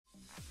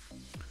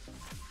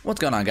What's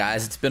going on,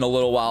 guys? It's been a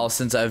little while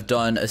since I've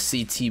done a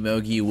CT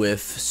Mogi with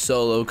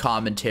solo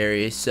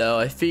commentary, so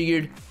I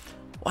figured,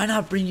 why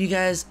not bring you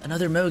guys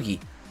another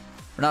Mogi?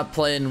 We're not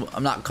playing,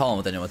 I'm not calling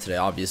with anyone today,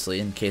 obviously,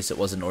 in case it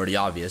wasn't already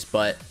obvious,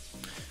 but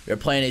we're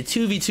playing a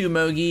 2v2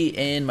 Mogi,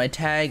 and my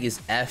tag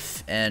is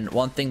F, and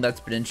one thing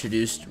that's been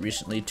introduced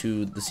recently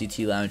to the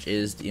CT Lounge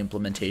is the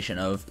implementation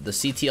of the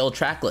CTL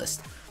track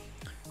list.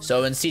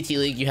 So in CT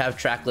League, you have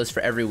track lists for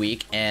every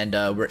week, and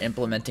we're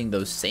implementing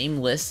those same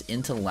lists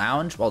into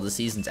Lounge while the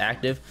season's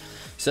active.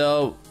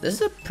 So this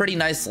is a pretty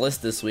nice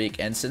list this week,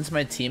 and since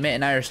my teammate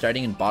and I are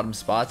starting in bottom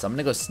spots, I'm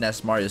gonna go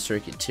SNES Mario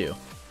Circuit 2.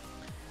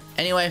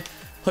 Anyway,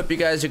 hope you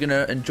guys are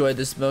gonna enjoy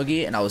this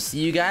Mogi, and I will see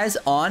you guys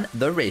on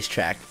the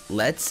racetrack.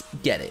 Let's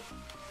get it.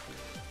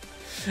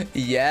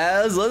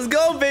 Yes, let's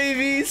go,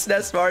 baby!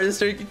 SNES Mario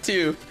Circuit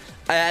 2.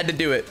 I had to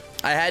do it.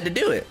 I had to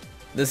do it.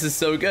 This is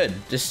so good.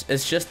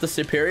 It's just the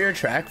superior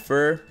track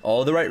for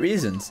all the right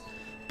reasons.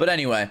 But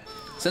anyway,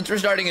 since we're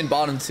starting in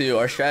bottom 2,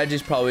 our strategy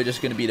is probably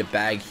just going to be to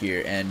bag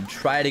here and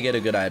try to get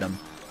a good item.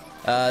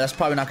 That's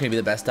probably not going to be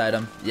the best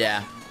item.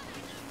 Yeah,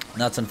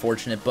 that's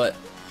unfortunate, but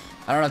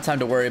I don't have time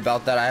to worry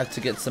about that. I have to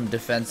get some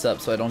defense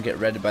up so I don't get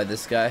redded by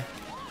this guy.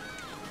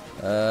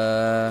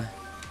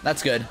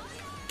 That's good.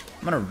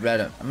 I'm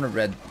gonna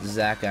red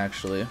Zach,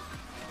 actually.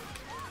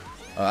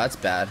 Oh, that's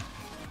bad.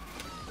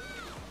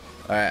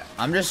 Alright,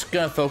 I'm just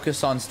gonna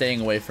focus on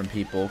staying away from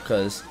people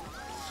because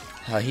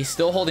he's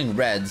still holding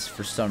reds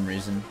for some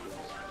reason.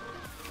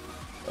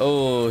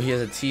 Oh, he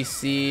has a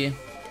TC.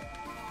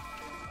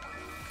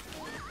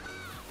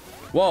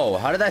 Whoa,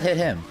 how did that hit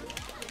him?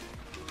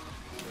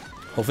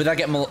 Hopefully that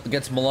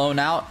gets Malone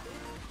out.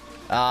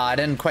 I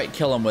didn't quite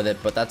kill him with it,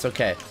 but that's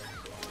okay.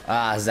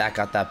 Zach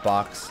got that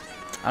box.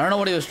 I don't know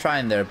what he was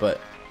trying there, but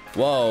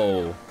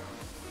whoa.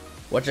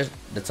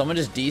 Did someone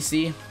just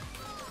DC?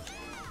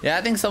 Yeah,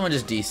 I think someone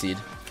just DC'd.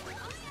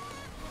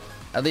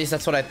 At least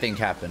that's what I think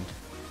happened.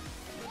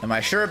 Am I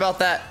sure about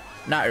that?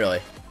 Not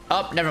really.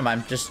 Oh, never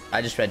mind.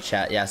 I just read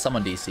chat. Yeah,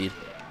 someone DC'd.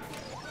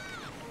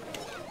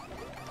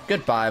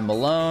 Goodbye,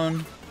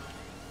 Malone.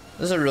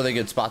 This is a really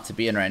good spot to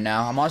be in right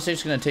now. I'm honestly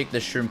just going to take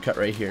this shroom cut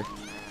right here.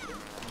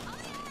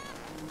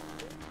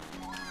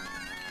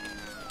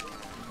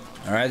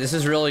 Alright, this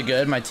is really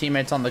good. My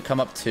teammate's on the come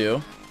up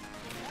too.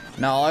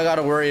 Now all I got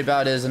to worry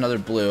about is another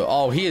blue.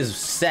 Oh, he is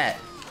set.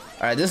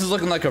 Alright, this is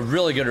looking like a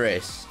really good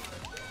race.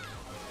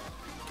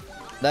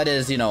 That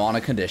is, you know, on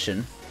a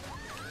condition.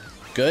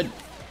 Good.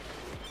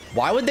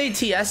 Why would they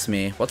TS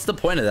me? What's the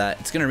point of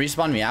that? It's going to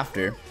respawn me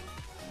after.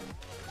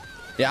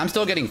 Yeah, I'm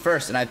still getting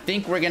first, and I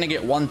think we're going to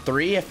get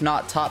 1-3, if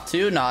not top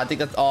 2. No, I think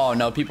that's... Oh,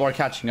 no, people are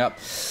catching up.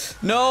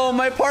 No,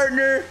 my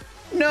partner.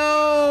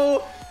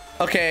 No.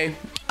 Okay,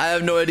 I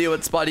have no idea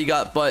what spot he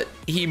got, but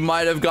he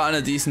might have gotten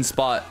a decent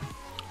spot.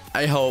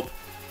 I hope.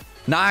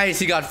 Nice,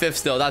 he got 5th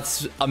still.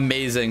 That's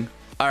amazing.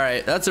 All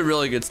right, that's a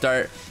really good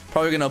start.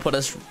 Probably gonna put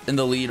us in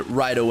the lead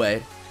right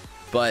away.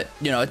 But,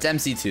 you know, it's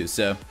MC2,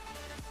 so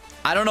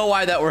I don't know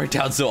why that worked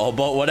out so well,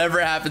 but whatever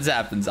happens,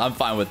 happens. I'm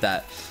fine with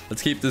that.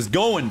 Let's keep this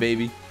going,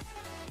 baby.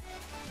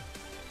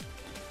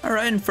 All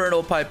right,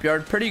 Infernal Pipe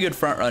Yard. Pretty good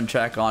front run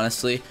track,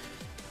 honestly.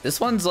 This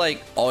one's,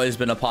 like, always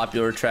been a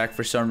popular track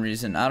for some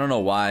reason. I don't know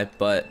why,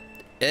 but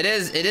it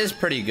is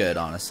pretty good,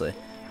 honestly.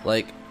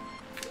 Like,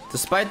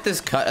 despite this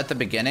cut at the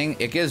beginning,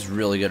 it gives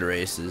really good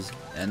races.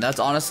 And that's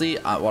honestly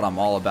what I'm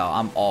all about.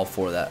 I'm all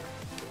for that.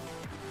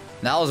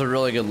 That was a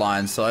really good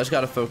line, so I just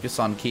got to focus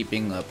on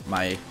keeping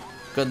my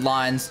good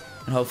lines.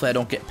 And hopefully I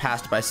don't get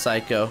passed by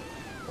Psycho.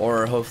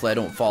 Or hopefully I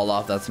don't fall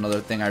off. That's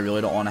another thing I really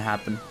don't want to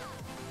happen.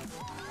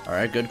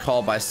 Alright, good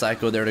call by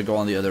Psycho there to go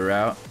on the other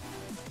route.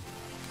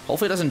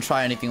 Hopefully it doesn't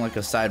try anything like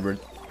a sideward.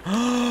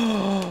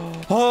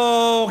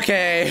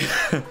 Okay.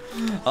 I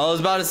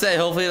was about to say,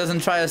 hopefully it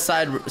doesn't try a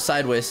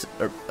sideways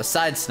or a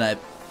side snipe.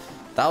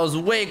 That was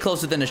way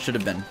closer than it should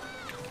have been.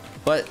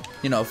 But,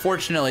 you know,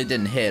 fortunately it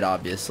didn't hit,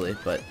 obviously,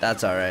 but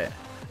that's all right.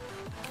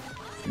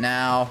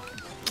 Now,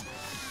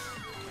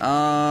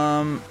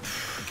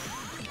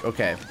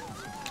 okay.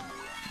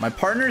 My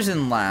partner's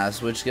in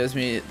last, which is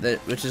going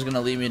to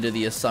lead me to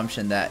the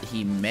assumption that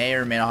he may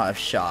or may not have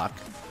shock.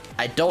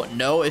 I don't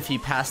know if he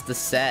passed the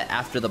set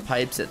after the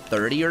pipes at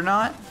 30 or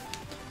not.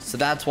 So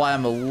that's why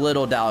I'm a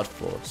little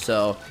doubtful.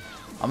 So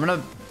I'm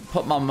going to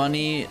put my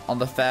money on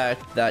the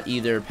fact that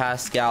either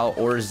Pascal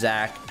or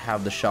Zach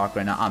have the shock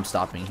right now. I'm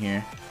stopping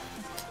here.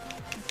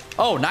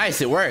 Oh,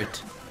 nice. It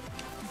worked.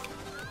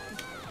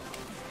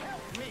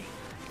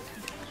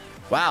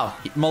 Wow.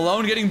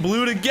 Malone getting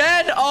blued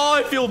again. Oh,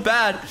 I feel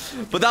bad.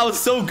 But that was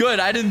so good.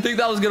 I didn't think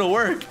that was going to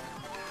work.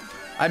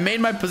 I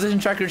made my position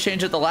tracker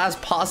change at the last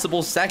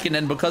possible second,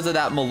 and because of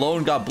that,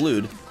 Malone got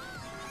blued.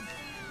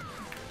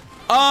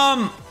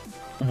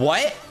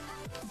 What?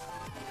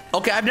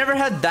 Okay, I've never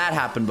had that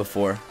happen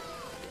before.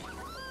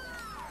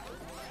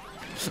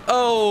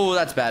 Oh,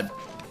 that's bad.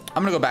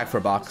 I'm gonna go back for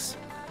a box.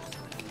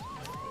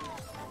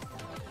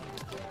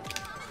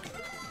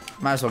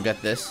 Might as well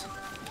get this.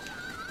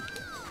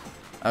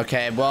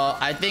 Okay, well,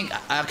 I think...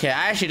 Okay,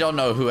 I actually don't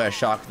know who has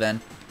shock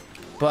then.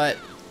 But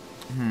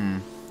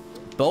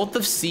both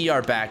of C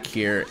are back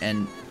here,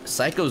 and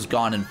Psycho's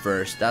gone in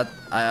first.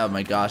 Oh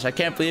my gosh, I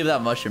can't believe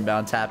that mushroom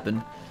bounce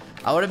happened.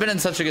 I would have been in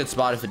such a good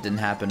spot if it didn't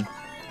happen.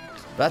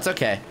 But that's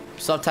okay.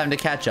 Still have time to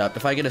catch up.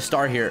 If I get a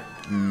star here,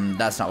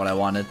 that's not what I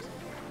wanted.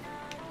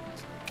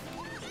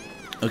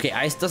 Okay,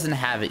 Ice doesn't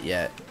have it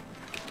yet.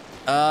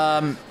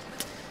 I'm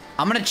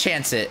gonna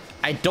chance it.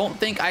 I don't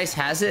think Ice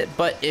has it,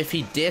 but if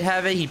he did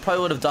have it, he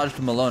probably would have dodged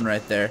Malone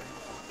right there.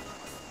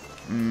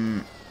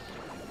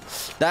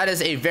 That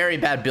is a very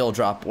bad build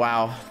drop.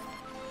 Wow.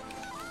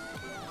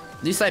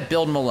 At least I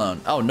build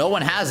Malone. Oh, no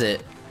one has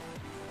it.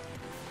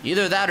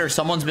 Either that or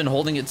someone's been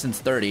holding it since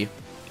 30.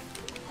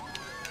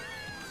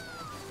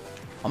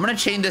 I'm gonna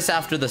chain this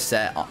after the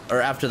set, or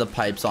after the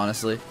pipes,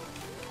 honestly.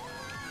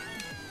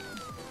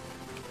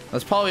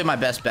 That's probably my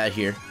best bet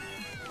here.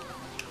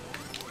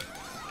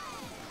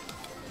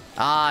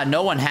 Ah,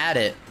 no one had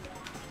it.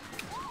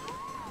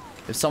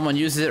 If someone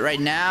uses it right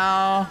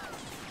now...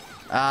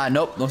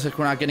 nope. Looks like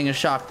we're not getting a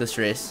shock this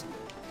race.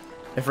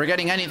 If we're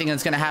getting anything,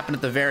 it's gonna happen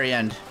at the very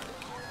end.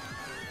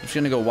 I'm just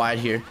gonna go wide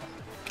here.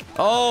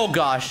 Oh,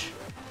 gosh.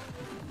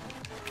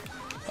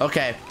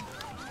 Okay.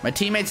 My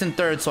teammate's in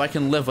third, so I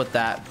can live with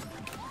that.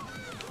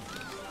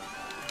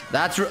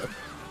 That's...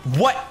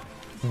 What?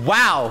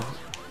 Wow.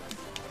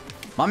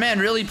 My man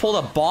really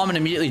pulled a bomb and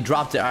immediately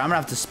dropped it. I'm gonna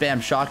have to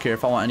spam shock here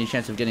if I want any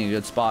chance of getting a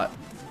good spot.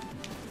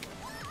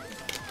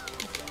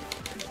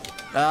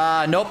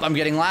 Nope, I'm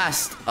getting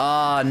last.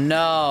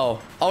 No.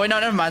 Oh, wait, no,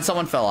 never mind.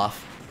 Someone fell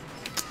off.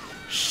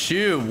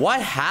 Shoot,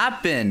 what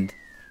happened?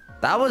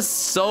 That was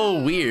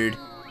so weird.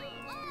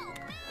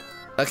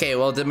 Okay,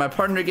 well, did my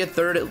partner get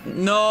third?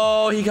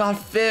 No, he got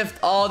fifth.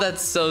 Oh,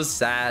 that's so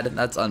sad.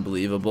 That's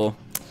unbelievable.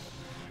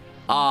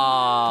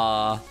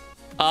 I'm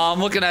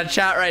looking at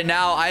chat right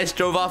now. Ice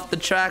drove off the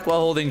track while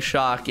holding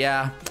shock.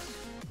 Yeah.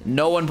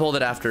 No one pulled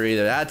it after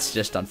either. That's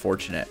just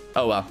unfortunate.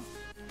 Oh, well.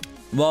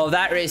 Well,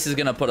 that race is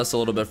going to put us a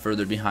little bit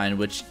further behind,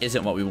 which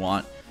isn't what we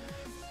want.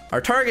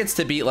 Our target's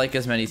to beat like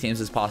as many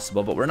teams as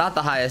possible, but we're not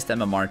the highest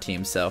MMR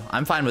team, so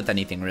I'm fine with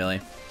anything,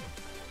 really.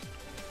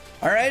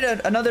 All right,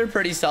 another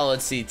pretty solid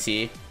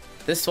CT.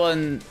 This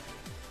one,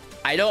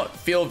 I don't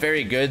feel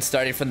very good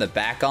starting from the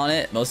back on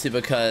it, mostly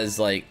because,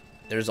 like,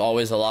 there's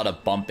always a lot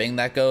of bumping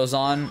that goes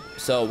on.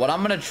 So what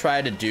I'm going to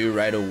try to do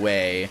right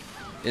away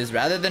is,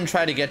 rather than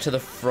try to get to the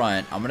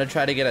front, I'm going to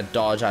try to get a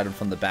dodge item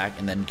from the back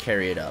and then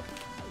carry it up.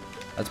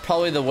 That's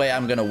probably the way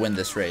I'm going to win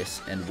this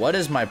race. And what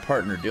is my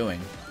partner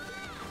doing?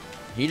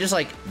 He just,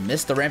 like,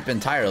 missed the ramp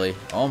entirely.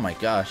 Oh my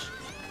gosh.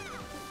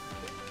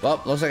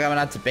 Well, looks like I'm going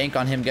to have to bank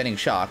on him getting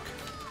shock.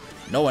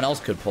 No one else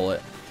could pull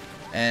it.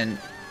 And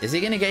is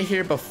he going to get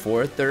here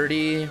before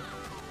 30?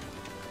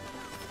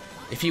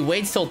 If he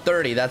waits till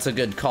 30, that's a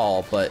good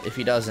call. But if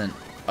he doesn't...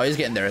 Oh, he's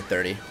getting there at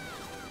 30.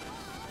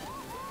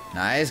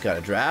 Nice, got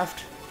a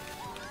draft.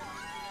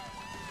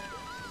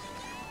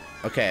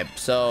 Okay,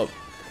 so...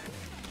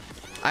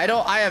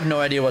 I have no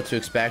idea what to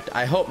expect.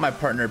 I hope my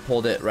partner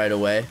pulled it right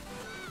away.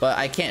 But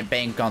I can't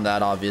bank on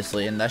that,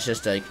 obviously. And that's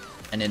just like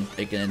an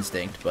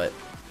instinct. But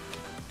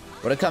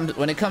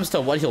when it comes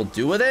to what he'll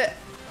do with it,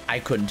 I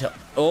couldn't tell.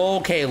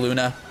 Okay,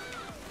 Luna.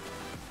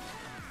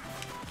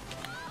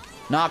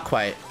 Not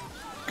quite.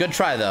 Good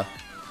try, though.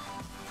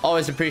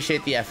 Always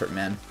appreciate the effort,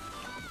 man.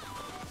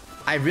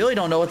 I really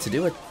don't know what to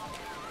do with...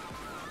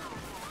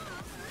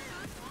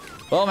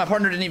 Well, my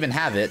partner didn't even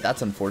have it.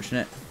 That's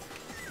unfortunate.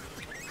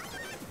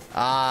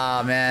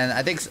 Ah, man.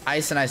 I think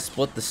Ice and I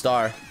split the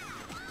star.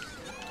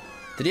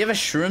 Did he have a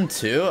shroom,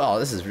 too? Oh,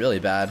 this is really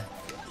bad.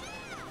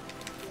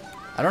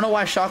 I don't know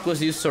why shock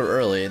was used so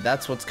early.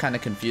 That's what's kind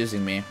of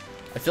confusing me.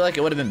 I feel like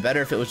it would have been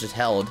better if it was just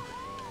held.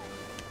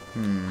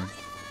 Alright,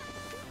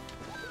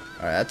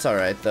 that's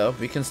alright, though.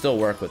 We can still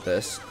work with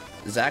this.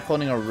 Zach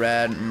holding a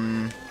red.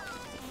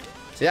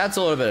 See, that's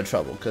a little bit of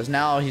trouble, because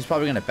now he's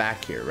probably going to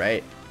back here,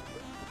 right?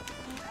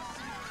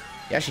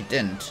 He actually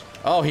didn't.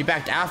 Oh, he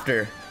backed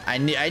after. I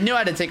knew I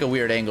had to take a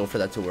weird angle for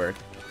that to work.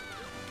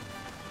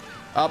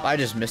 Oh, I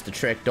just missed a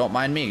trick. Don't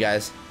mind me,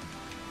 guys.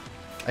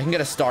 I can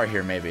get a star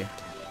here, maybe.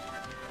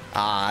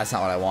 Ah, that's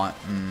not what I want.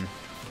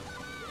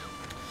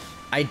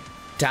 I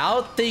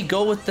doubt they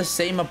go with the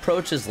same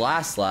approach as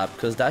last lap,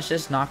 because that's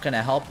just not going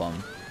to help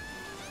them.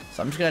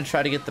 So I'm just going to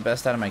try to get the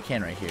best out of my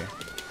can right here.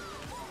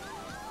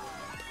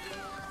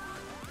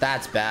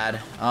 That's bad.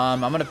 I'm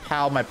going to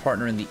pal my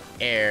partner in the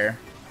air.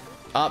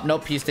 Oh,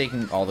 nope, he's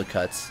taking all the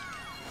cuts.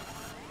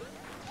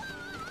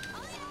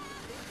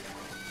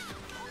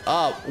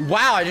 Oh,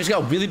 wow, I just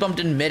got really bumped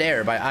in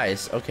midair by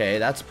Ice. Okay,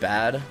 that's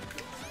bad.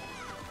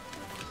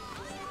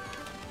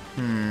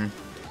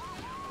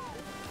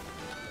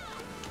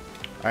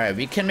 Alright,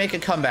 we can make a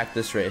comeback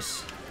this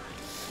race.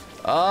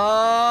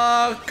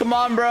 Oh, come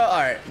on, bro.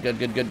 Alright, good.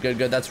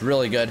 That's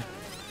really good.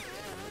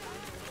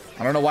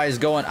 I don't know why he's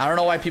going... I don't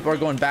know why people are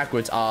going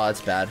backwards. Oh,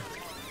 that's bad.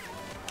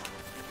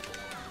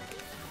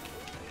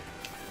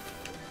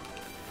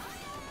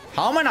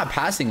 How am I not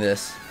passing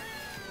this?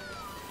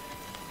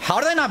 How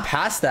did I not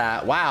pass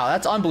that? Wow,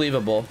 that's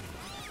unbelievable.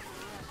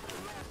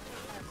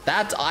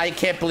 I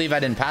can't believe I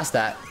didn't pass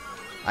that.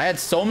 I had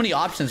so many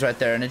options right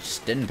there and it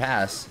just didn't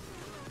pass.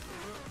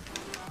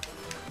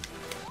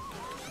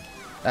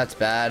 That's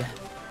bad.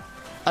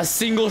 A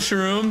single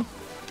shroom?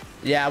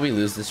 Yeah, we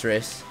lose this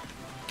race.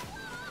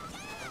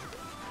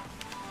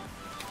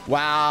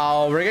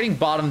 Wow, we're getting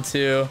bottom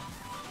 2.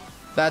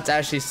 That's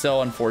actually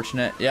so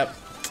unfortunate. Yep.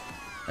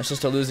 That's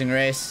just a losing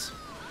race.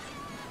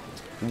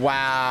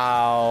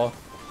 Wow.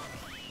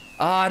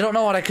 I don't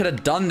know what I could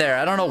have done there.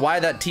 I don't know why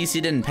that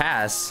TC didn't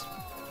pass.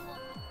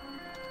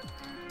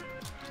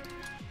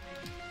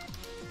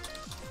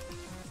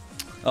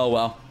 Oh,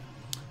 well.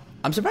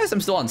 I'm surprised I'm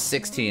still on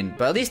 16,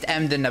 but at least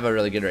M didn't have a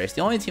really good race.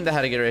 The only team that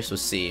had a good race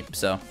was C,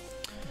 so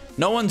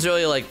no one's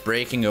really like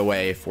breaking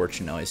away,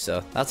 fortunately.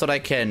 So that's what I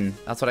can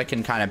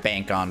kind of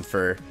bank on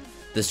for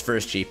this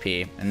first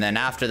GP. And then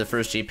after the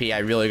first GP, I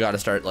really got to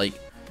start like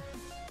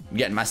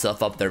getting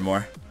myself up there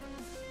more.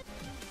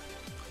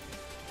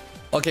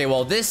 Okay,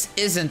 well, this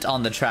isn't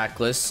on the track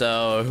list,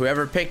 so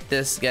whoever picked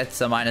this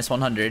gets a minus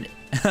 100.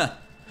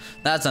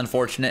 That's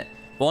unfortunate.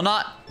 Well,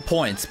 not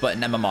points, but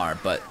an MMR,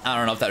 but I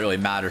don't know if that really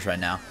matters right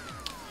now.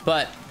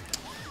 But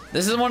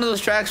this is one of those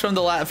tracks from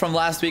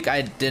last week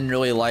I didn't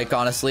really like,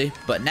 honestly.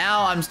 But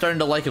now I'm starting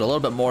to like it a little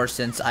bit more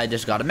since I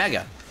just got a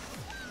Mega.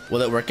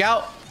 Will it work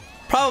out?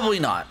 Probably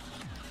not.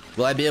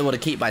 Will I be able to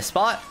keep my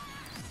spot?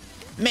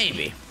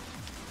 Maybe.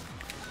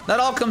 That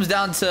all comes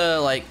down to,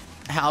 like,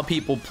 how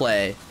people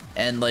play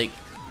and, like,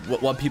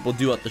 what people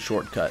do at the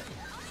shortcut.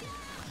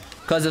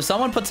 Because if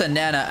someone puts a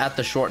Nana at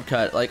the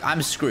shortcut, like,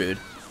 I'm screwed.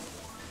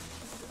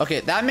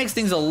 Okay, that makes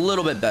things a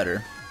little bit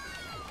better.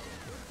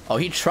 Oh,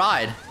 he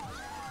tried.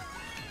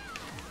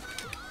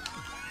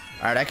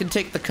 Alright, I can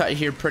take the cut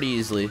here pretty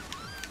easily.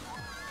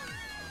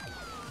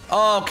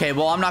 Okay,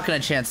 well, I'm not going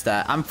to chance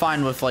that. I'm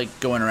fine with, like,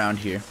 going around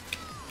here.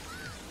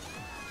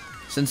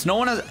 Since no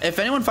one has... If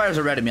anyone fires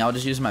a red at me, I'll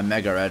just use my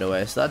Mega right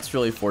away. So that's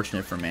really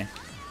fortunate for me.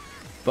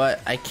 But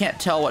I can't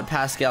tell what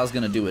Pascal's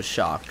going to do with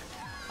Shock.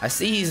 I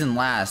see he's in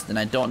last, and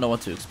I don't know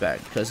what to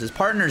expect. Because his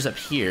partner's up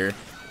here.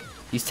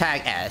 He's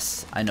tag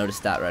S. I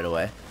noticed that right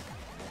away.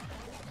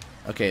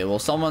 Okay, well,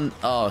 someone...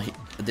 Oh,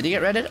 did he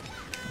get redded?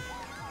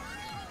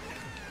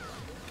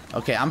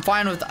 Okay, I'm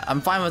fine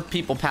with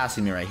people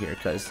passing me right here,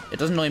 because it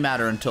doesn't really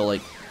matter until,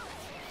 like...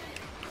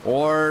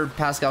 Or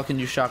Pascal can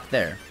use Shock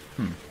there.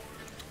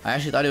 I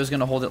actually thought he was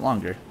going to hold it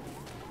longer.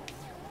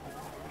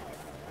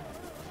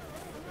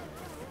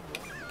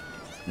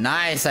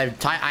 Nice. I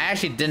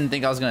actually didn't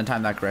think I was going to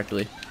time that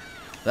correctly.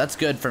 That's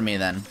good for me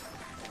then.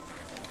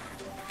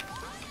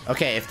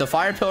 Okay, if the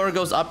fire pillar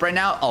goes up right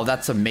now... Oh,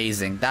 that's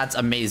amazing. That's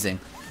amazing.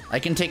 I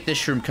can take this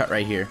shroom cut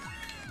right here.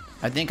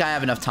 I think I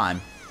have enough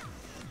time.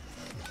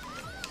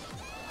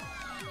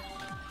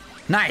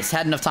 Nice.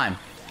 Had enough time.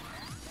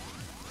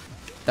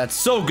 That's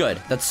so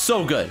good. That's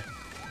so good.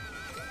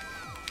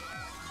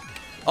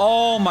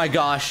 Oh my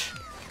gosh.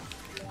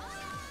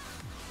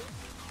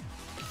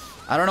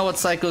 I don't know what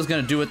Psycho is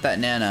going to do with that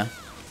Nana.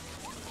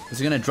 Is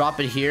he going to drop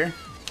it here?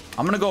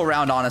 I'm going to go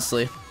around,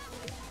 honestly.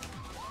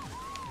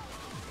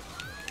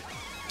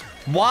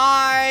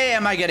 Why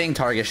am I getting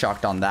target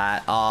shocked on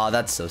that? Aw,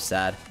 that's so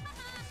sad.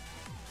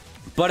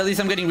 But at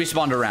least I'm getting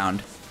respawned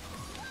around.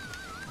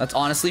 That's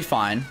honestly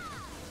fine.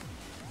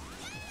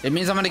 It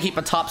means I'm going to keep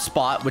a top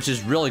spot, which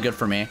is really good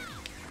for me.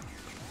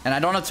 And I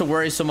don't have to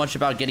worry so much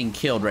about getting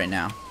killed right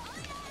now.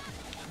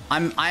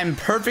 I'm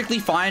perfectly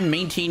fine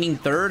maintaining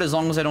third as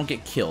long as I don't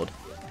get killed.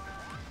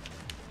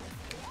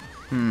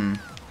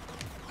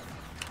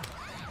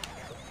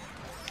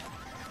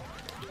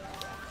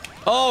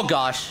 Oh,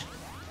 gosh.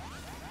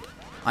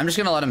 I'm just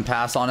going to let him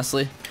pass,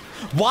 honestly.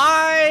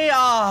 Why?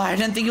 I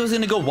didn't think he was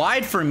going to go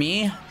wide for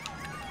me.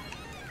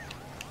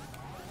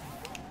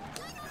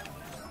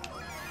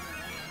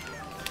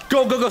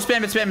 Go, go, go.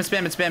 Spam it, spam it,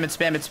 spam it, spam it,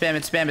 spam it, spam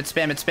it, spam it,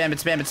 spam it, spam it,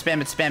 spam it,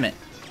 spam it, spam it.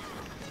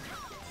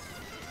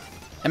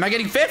 Am I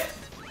getting 5th?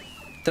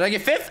 Did I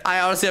get 5th?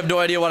 I honestly have no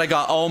idea what I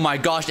got. Oh my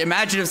gosh.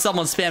 Imagine if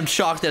someone spammed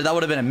Shock there. That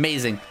would have been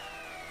amazing.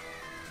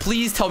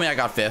 Please tell me I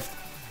got 5th.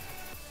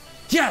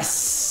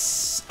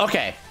 Yes!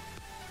 Okay.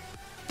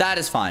 That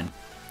is fine.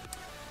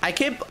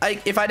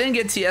 If I didn't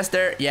get TS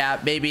there,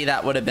 yeah, maybe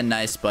that would have been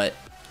nice, but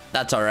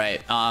that's all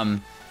right.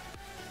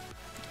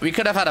 We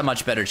could have had a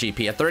much better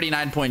GP. A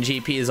 39-point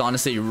GP is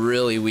honestly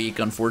really weak,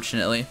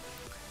 unfortunately.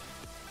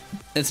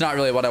 It's not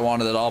really what I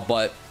wanted at all,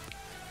 but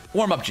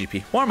warm-up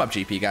GP. Warm-up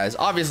GP, guys.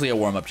 Obviously a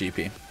warm-up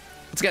GP.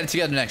 Let's get it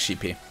together next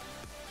GP.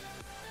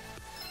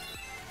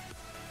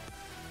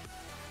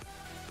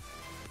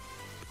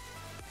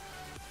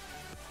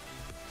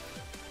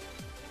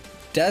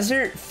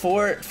 Desert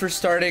Fort for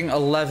starting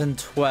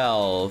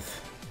 11-12.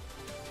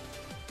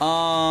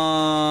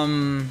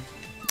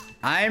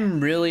 I'm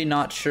really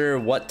not sure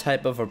what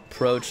type of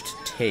approach to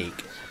take.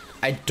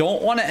 I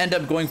don't want to end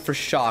up going for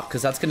Shock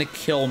because that's going to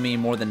kill me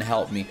more than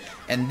help me.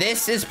 And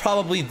this is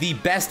probably the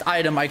best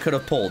item I could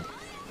have pulled.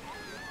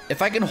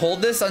 If I can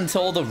hold this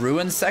until the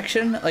ruins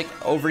section, like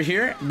over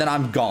here, then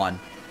I'm gone.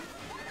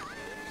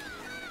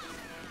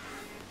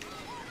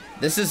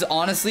 This is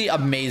honestly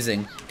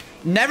amazing.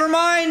 Never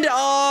mind.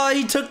 Oh,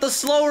 he took the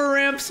slower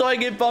ramp, so I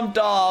get bumped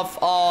off.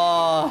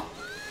 Oh,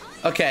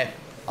 Okay,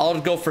 I'll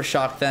go for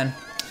shock then.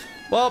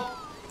 Well,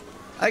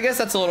 I guess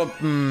that's a little...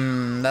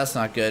 that's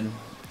not good.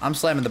 I'm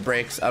slamming the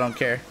brakes. I don't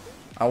care.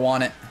 I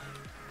want it.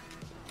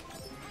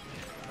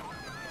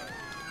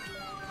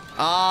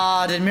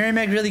 Ah, did Mary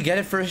Meg really get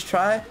it first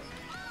try?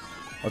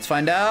 Let's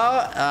find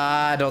out.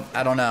 I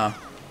don't know.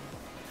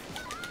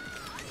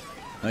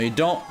 No, you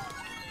don't.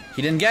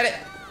 He didn't get it.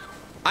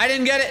 I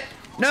didn't get it.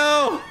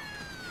 No.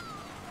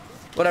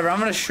 Whatever. I'm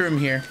gonna shroom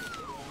here.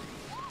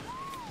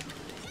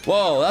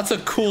 Whoa, that's a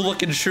cool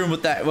looking shroom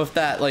with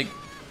that like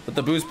with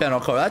the boost panel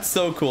color. That's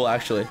so cool,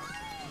 actually.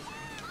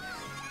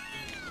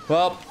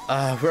 Well,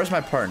 where's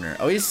my partner?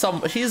 Oh,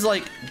 he's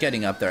like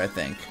getting up there, I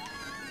think.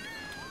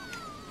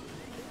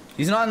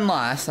 He's not in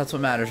last. That's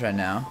what matters right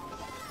now.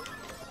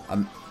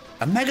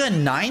 A mega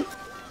ninth?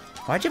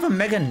 Why'd you have a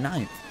mega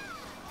ninth?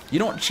 You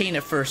don't chain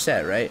it first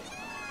set, right?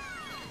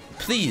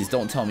 Please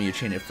don't tell me you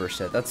chain it first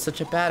set. That's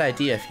such a bad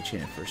idea if you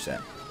chain it first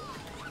set.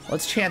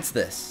 Let's chance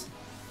this.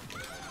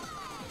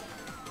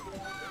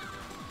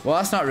 Well,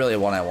 that's not really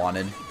what I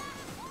wanted.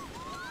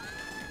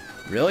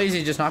 Really? Is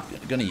he just not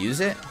gonna use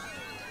it?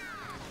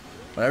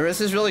 Whatever,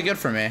 this is really good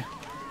for me.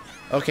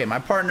 Okay, my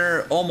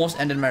partner almost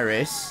ended my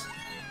race.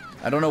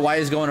 I don't know why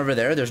he's going over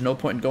there. There's no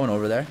point in going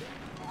over there.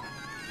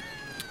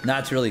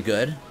 That's really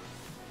good.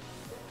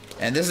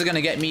 And this is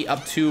gonna get me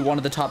up to one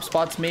of the top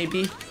spots,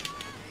 maybe.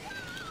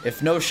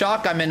 If no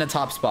shock, I'm in a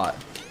top spot.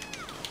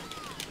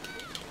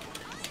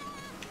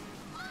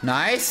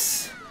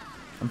 Nice.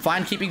 I'm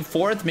fine keeping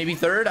fourth, maybe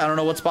third. I don't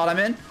know what spot I'm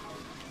in.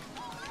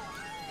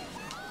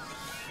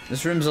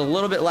 This room's a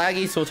little bit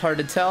laggy, so it's hard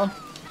to tell.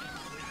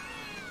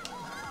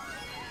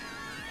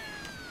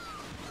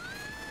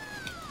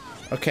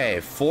 Okay,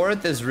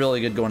 fourth is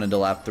really good going into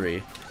lap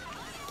 3.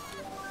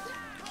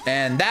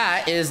 And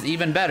that is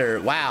even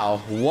better.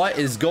 Wow, what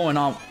is going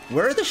on?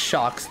 Where are the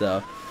shocks,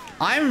 though?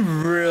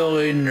 I'm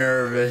really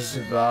nervous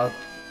about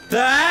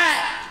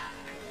that.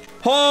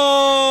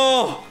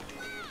 Oh,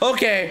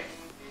 okay.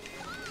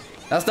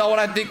 That's not what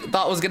I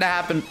thought was gonna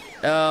happen.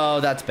 Oh,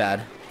 that's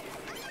bad.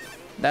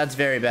 That's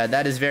very bad.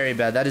 That is very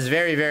bad. That is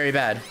very, very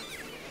bad.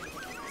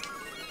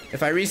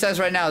 If I resize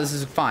right now, this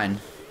is fine.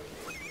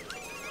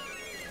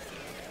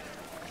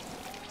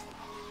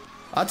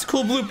 That's a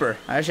cool blooper.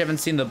 I actually haven't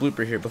seen the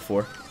blooper here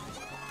before.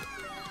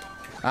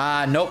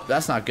 Nope,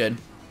 that's not good.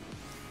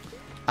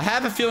 I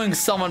have a feeling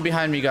someone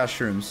behind me got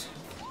shrooms.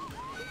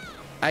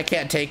 I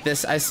can't take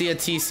this. I see a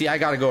TC. I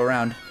gotta go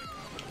around.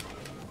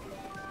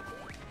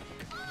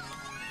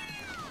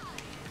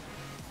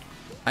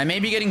 I may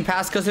be getting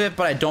passed because of it,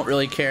 but I don't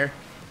really care.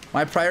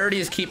 My priority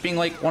is keeping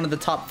like one of the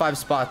top 5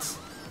 spots.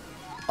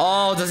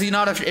 Oh, does he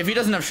not have... If he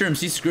doesn't have shrooms,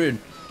 he's screwed.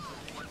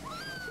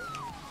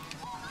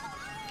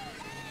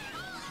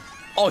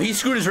 Oh, he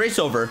screwed his race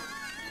over.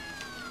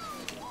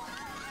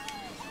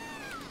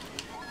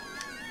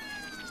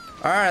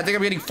 Alright, I think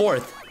I'm getting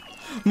 4th.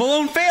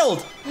 Malone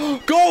failed!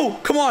 Go!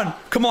 Come on!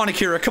 Come on,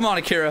 Akira. Come on,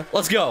 Akira.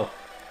 Let's go.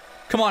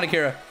 Come on,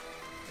 Akira.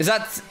 Is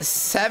that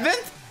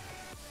 7th?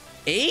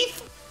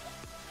 8th?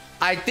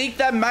 I think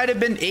that might have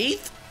been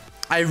 8th.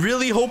 I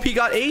really hope he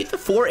got 8th.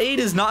 4-8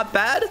 is not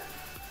bad.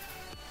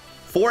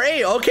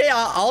 4-8. Okay,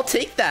 I'll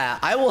take that.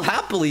 I will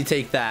happily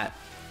take that.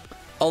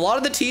 A lot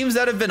of the teams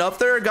that have been up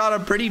there got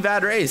a pretty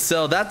bad race.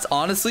 So that's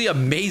honestly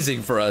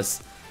amazing for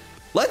us.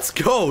 Let's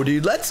go,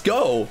 dude. Let's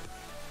go.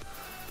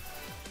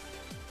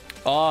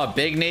 Oh,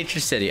 Big Nature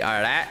City. All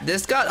right,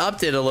 this got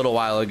updated a little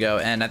while ago,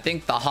 and I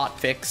think the hot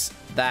fix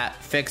that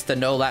fixed the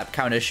no lap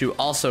count issue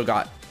also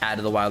got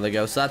added a while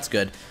ago, so that's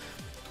good.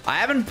 I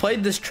haven't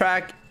played this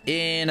track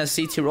in a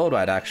CT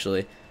Worldwide,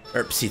 actually.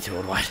 Or CT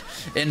Worldwide.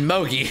 In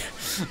Mogi.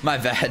 My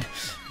bad.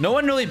 No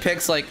one really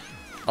picks, like,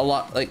 a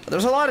lot. Like,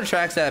 there's a lot of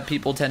tracks that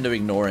people tend to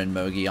ignore in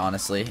Mogi,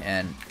 honestly.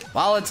 And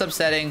while it's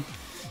upsetting,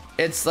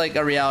 it's, like,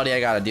 a reality I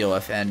gotta deal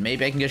with. And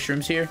maybe I can get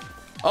shrooms here.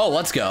 Oh,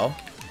 let's go.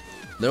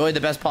 Literally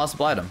the best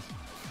possible item.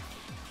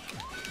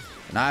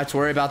 Now I have to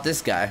worry about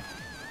this guy.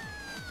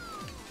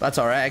 That's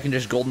alright. I can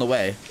just golden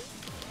away.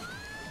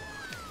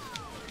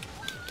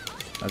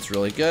 That's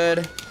really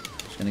good.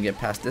 Just gonna get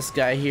past this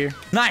guy here.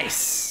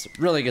 Nice!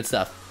 Really good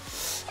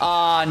stuff.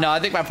 No, I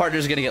think my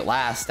partner's gonna get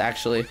last,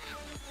 actually.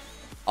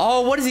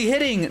 Oh, what is he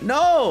hitting?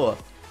 No!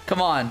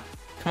 Come on.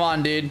 Come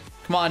on, dude.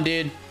 Come on,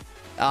 dude.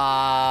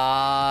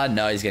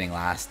 No, he's getting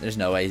last. There's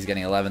no way he's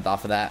getting 11th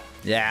off of that.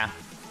 Yeah.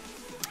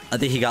 I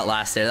think he got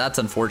last there. That's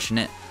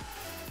unfortunate.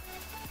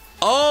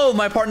 Oh,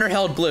 my partner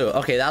held blue.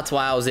 Okay, that's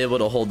why I was able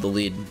to hold the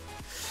lead.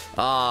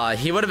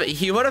 He would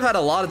have had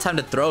a lot of time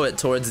to throw it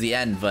towards the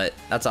end, but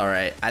that's all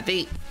right. I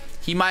think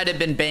he might have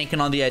been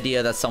banking on the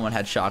idea that someone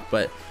had shock,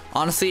 but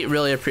honestly,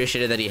 really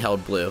appreciated that he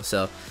held blue.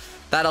 So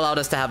that allowed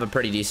us to have a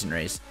pretty decent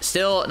race.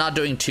 Still not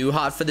doing too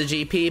hot for the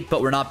GP,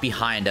 but we're not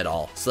behind at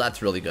all. So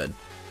that's really good.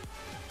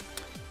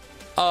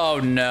 Oh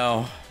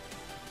no.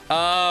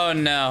 Oh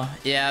no.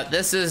 Yeah,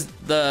 this is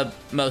the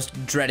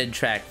most dreaded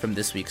track from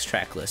this week's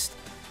track list.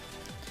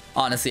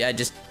 Honestly, I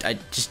just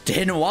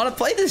didn't want to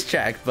play this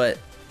track, but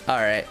all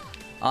right.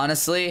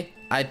 Honestly,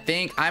 I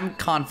think I'm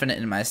confident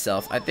in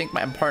myself. I think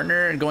my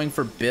partner going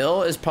for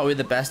Bill is probably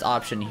the best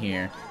option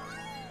here.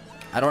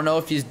 I don't know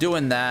if he's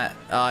doing that.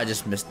 Oh, I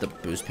just missed the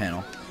boost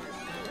panel.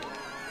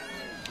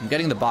 I'm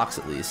getting the box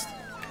at least.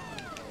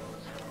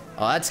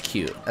 Oh, that's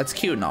cute. That's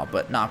cute and all,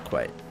 but not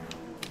quite.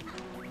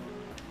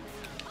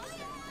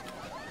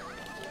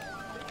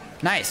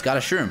 Nice, got a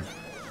shroom.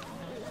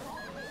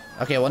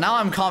 Okay, well now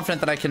I'm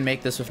confident that I can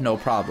make this with no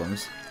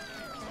problems.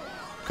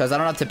 Because I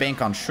don't have to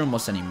bank on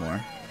shroomless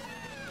anymore.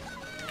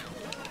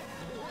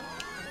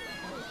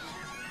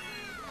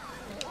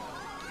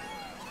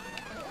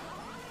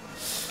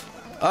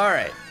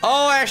 Alright.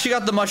 Oh, I actually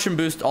got the mushroom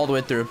boost all the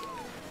way through.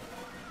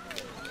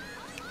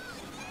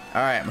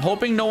 Alright, I'm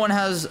hoping no one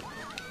has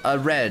a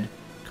red.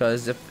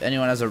 Because if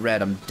anyone has a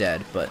red, I'm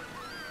dead. But,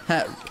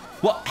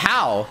 what?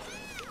 How?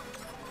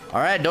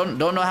 Alright, don't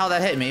know how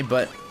that hit me,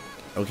 but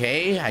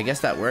okay, I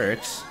guess that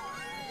works.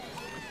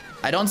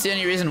 I don't see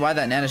any reason why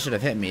that Nana should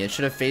have hit me. It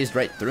should have phased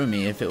right through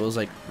me if it was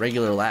like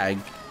regular lag.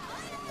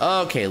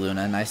 Okay,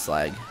 Luna, nice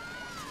lag.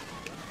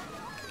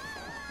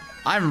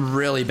 I'm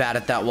really bad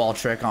at that wall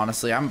trick,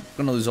 honestly. I'm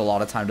gonna lose a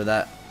lot of time to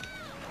that.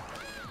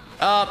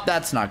 Oh,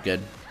 that's not good.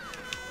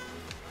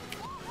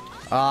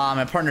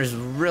 My partner's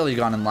really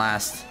gone in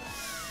last.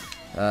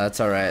 That's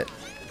alright.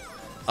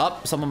 Oh,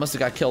 someone must have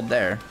got killed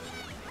there.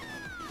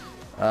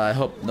 I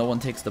hope no one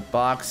takes the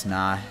box.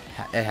 Nah,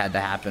 it had to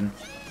happen.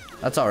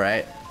 That's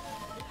alright.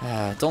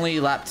 It's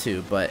only lap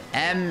 2, but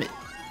M...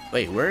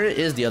 Wait, where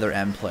is the other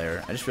M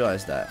player? I just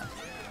realized that.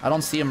 I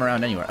don't see him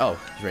around anywhere. Oh,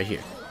 he's right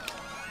here.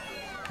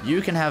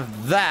 You can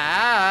have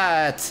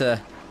that!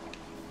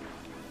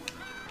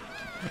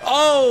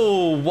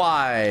 Oh,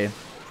 why?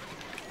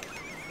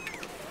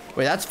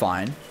 Wait, that's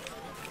fine.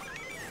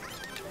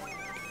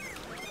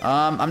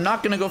 I'm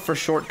not gonna go for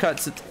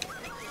shortcuts.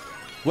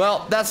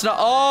 Well, that's not...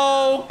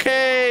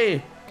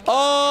 Okay!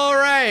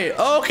 Alright,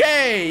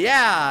 okay,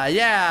 yeah,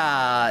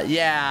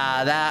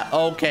 that,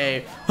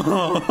 okay.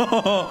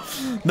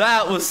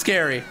 That was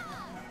scary.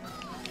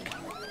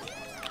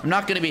 I'm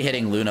not gonna be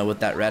hitting Luna with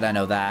that red, I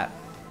know that.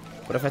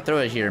 But if I throw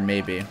it here,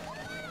 maybe.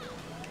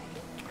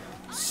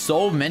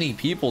 So many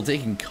people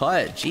taking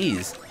cut,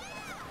 jeez.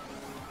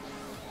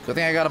 Good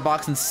thing I got a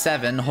box in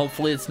 7.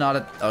 Hopefully it's not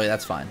a... Oh, yeah,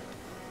 that's fine.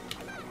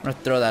 I'm gonna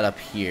throw that up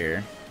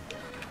here.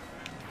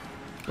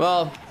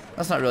 Well,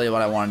 that's not really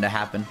what I wanted to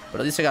happen,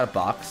 but at least I got a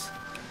box.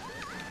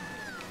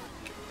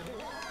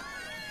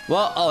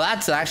 Well, oh,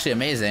 that's actually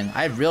amazing.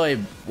 I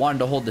really wanted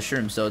to hold the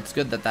shroom, so it's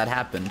good that that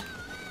happened.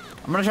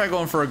 I'm gonna try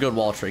going for a good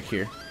wall trick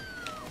here.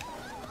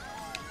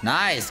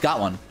 Nice, got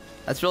one.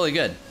 That's really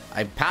good.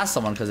 I passed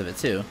someone because of it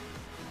too.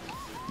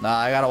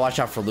 I gotta watch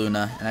out for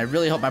Luna, and I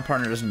really hope my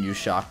partner doesn't use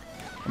shock.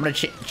 I'm gonna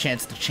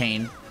chance the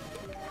chain.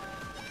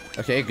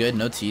 Okay, good,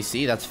 no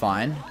TC, that's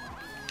fine.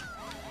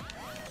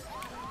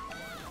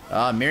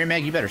 Mary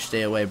Meg, you better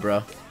stay away,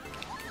 bro.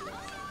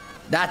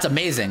 That's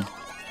amazing.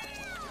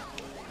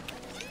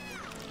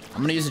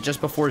 I'm gonna use it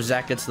just before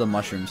Zach gets to the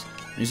mushrooms.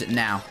 Use it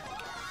now.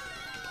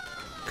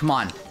 Come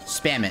on,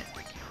 spam it.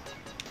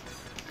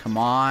 Come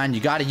on, you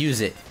gotta use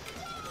it.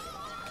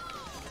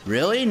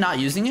 Really? Not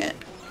using it?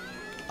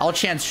 I'll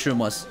chance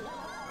shroomless.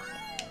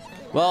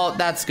 Well,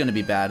 that's gonna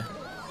be bad.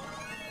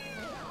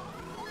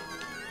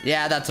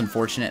 Yeah, that's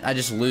unfortunate. I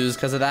just lose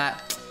because of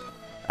that.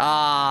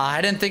 I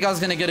didn't think I was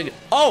gonna get a...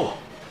 Oh!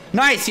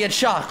 Nice, he had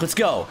shock. Let's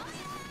go.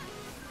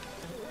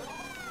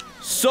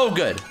 So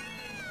good.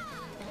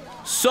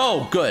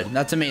 So good.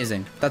 That's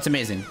amazing. That's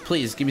amazing.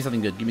 Please, give me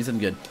something good. Give me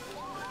something good.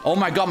 Oh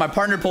my god, my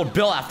partner pulled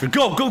Bill after.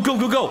 Go, go, go,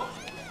 go, go.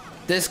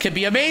 This could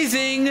be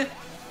amazing.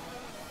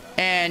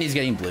 And he's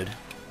getting blued.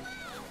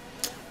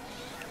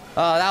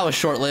 That was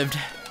short-lived.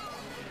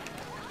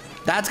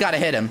 That's gotta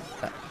hit him.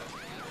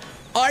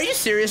 Oh, are you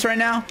serious right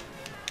now?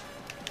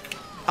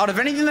 Out of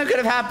anything that could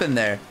have happened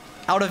there.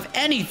 Out of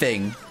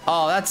anything.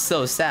 Oh, that's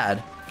so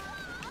sad.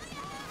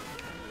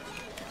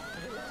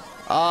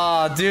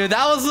 Oh, dude,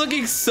 that was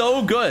looking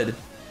so good.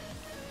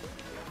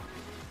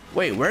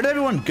 Wait, where did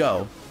everyone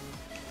go?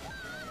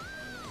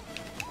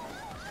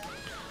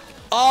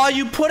 Oh,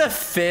 you put a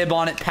fib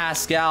on it,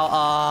 Pascal.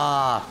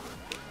 Ah.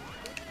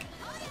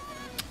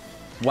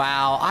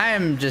 Wow, I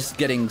am just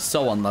getting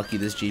so unlucky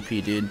this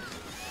GP, dude.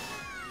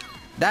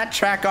 That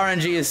track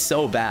RNG is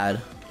so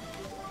bad.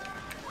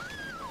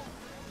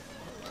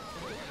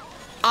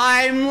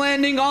 I'm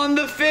landing on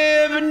the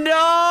fib.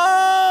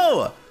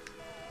 No!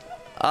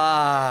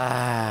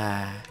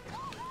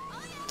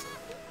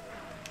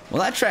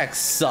 Well, that track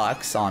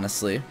sucks,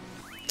 honestly.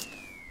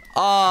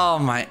 Oh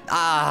my...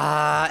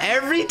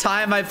 every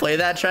time I play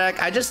that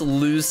track, I just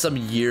lose some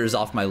years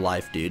off my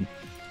life, dude.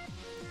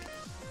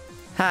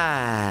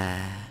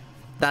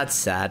 That's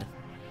sad.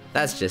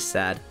 That's just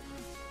sad.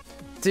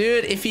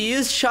 Dude, if he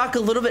used shock a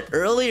little bit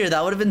earlier,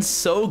 that would have been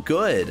so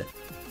good.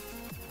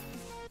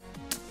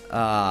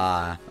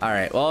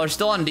 Alright. Well, we're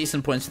still on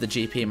decent points for the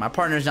GP. My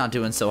partner's not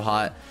doing so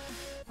hot.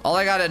 All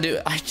I gotta do...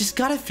 I just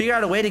gotta figure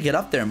out a way to get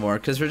up there more,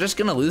 because we're just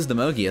gonna lose the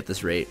Mogi at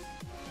this rate.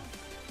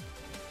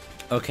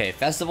 Okay,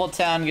 Festival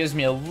Town gives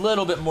me a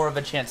little bit more of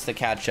a chance to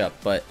catch up,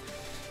 but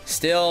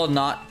still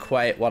not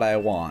quite what I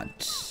want.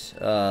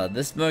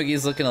 This Mogi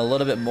is looking a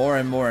little bit more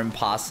and more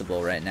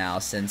impossible right now,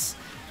 since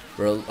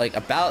We're like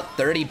about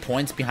 30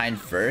 points behind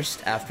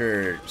first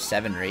after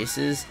 7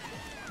 races.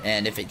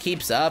 And if it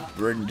keeps up,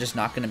 we're just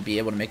not going to be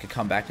able to make a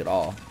comeback at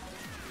all.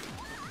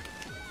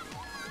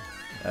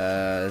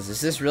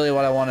 Is this really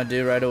what I want to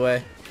do right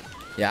away?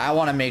 Yeah, I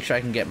want to make sure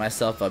I can get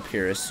myself up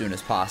here as soon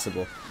as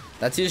possible.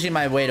 That's usually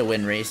my way to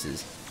win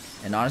races.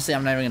 And honestly,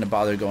 I'm not even going to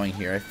bother going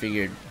here. I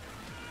figured...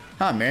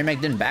 Huh, Mary Meg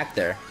didn't back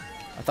there.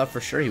 I thought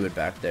for sure he would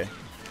back there.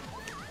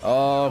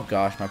 Oh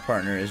gosh, my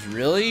partner is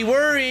really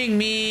worrying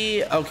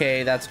me.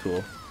 Okay, that's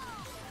cool.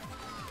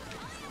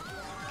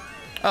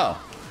 Oh.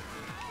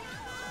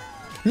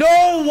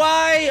 No,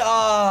 why?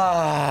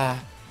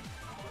 Ah.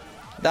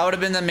 That would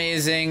have been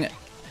amazing.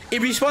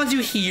 It respawns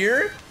you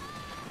here?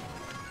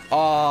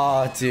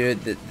 Oh,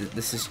 dude,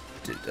 this is...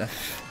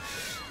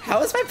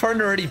 How is my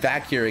partner already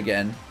back here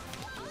again?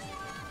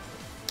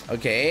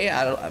 Okay,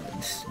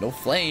 no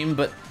flame,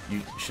 but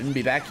you shouldn't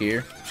be back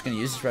here. I'm just gonna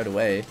use this right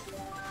away.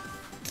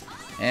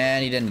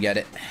 And he didn't get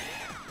it.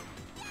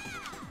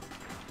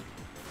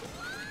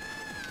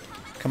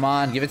 Come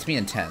on, give it to me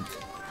in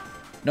 10th.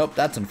 Nope,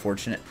 that's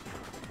unfortunate.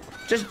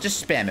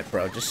 Just spam it,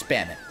 bro. Just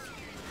spam it.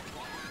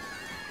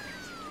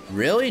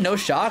 Really? No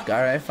shock?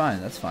 Alright,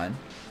 fine. That's fine.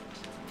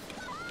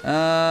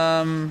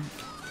 I'm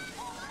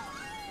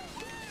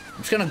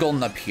just gonna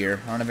golden up here.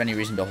 I don't have any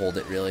reason to hold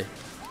it, really.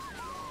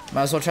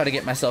 Might as well try to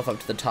get myself up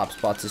to the top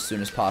spots as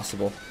soon as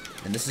possible.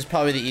 And this is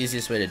probably the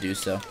easiest way to do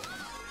so.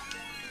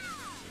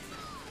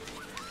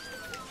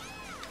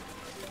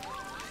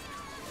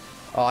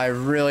 Oh, I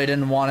really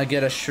didn't want to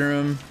get a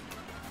shroom.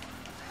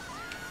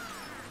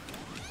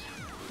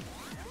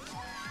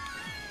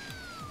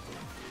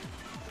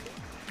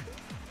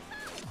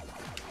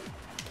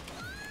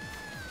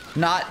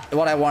 Not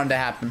what I wanted to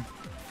happen.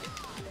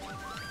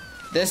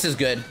 This is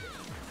good.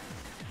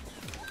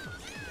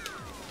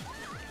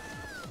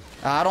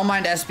 I don't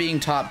mind S being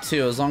top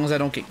 2 as long as I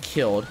don't get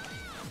killed.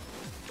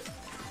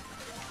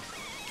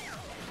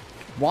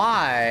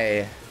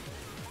 Why?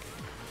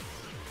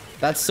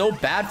 That's so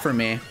bad for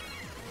me.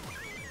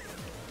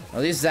 At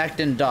least Zach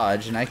didn't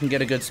dodge, and I can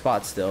get a good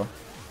spot still.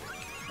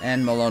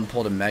 And Malone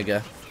pulled a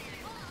mega.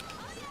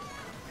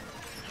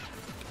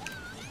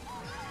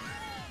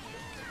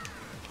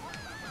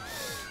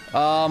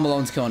 Oh,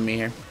 Malone's killing me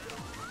here.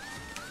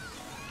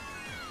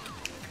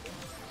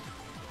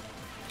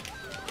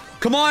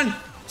 Come on!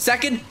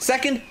 Second!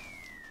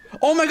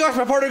 Oh my gosh,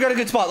 my partner got a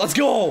good spot. Let's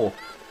go!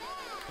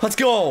 Let's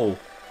go!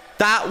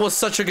 That was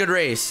such a good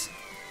race.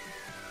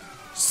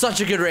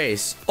 Such a good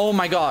race. Oh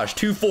my gosh,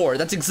 2-4.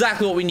 That's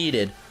exactly what we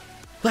needed.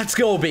 Let's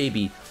go,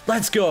 baby.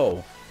 Let's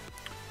go.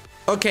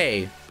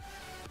 Okay.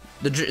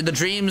 The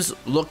dream's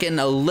looking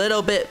a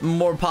little bit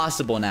more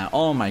possible now.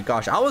 Oh my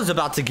gosh, I was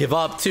about to give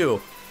up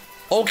too.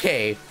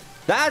 Okay,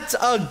 that's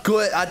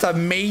a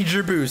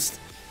major boost.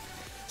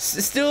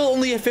 Still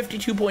only a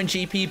 52-point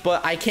GP,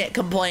 but I can't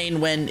complain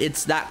when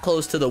it's that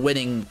close to the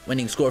winning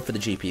score for the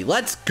GP.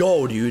 Let's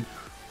go, dude.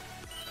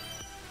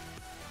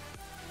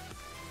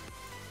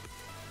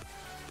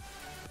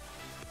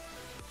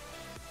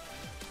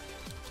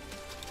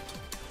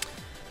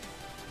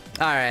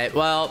 Alright,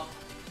 well,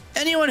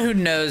 anyone who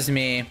knows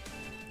me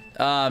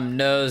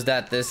knows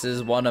that this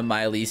is one of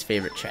my least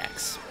favorite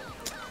tracks.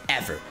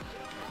 Ever.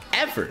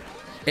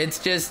 It's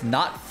just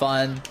not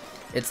fun.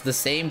 It's the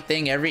same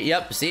thing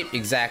yep, see,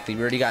 exactly.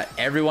 We already got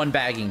everyone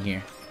bagging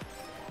here.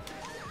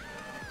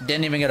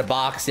 Didn't even get a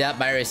box. Yep,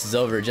 my race is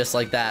over just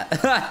like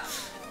that.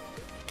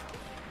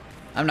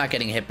 I'm not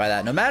getting hit by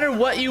that. No matter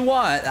what you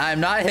want, I'm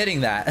not hitting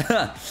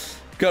that.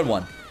 Good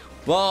one.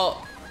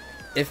 Well,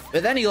 if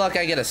with any luck,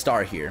 I get a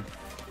star here.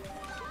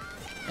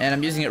 And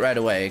I'm using it right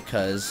away,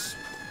 because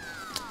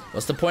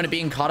what's the point of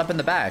being caught up in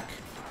the back?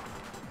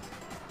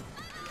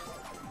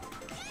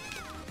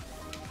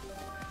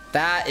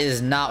 That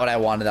is not what I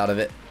wanted out of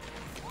it.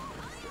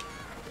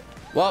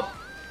 Well,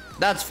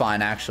 that's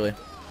fine, actually.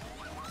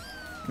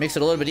 Makes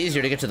it a little bit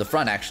easier to get to the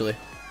front, actually.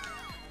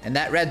 And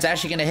that red's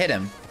actually going to hit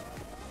him.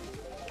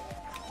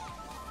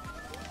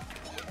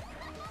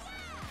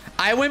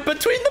 I went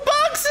between the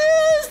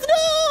boxes!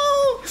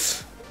 No!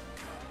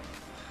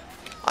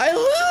 I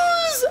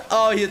lose!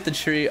 Oh, he hit the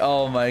tree.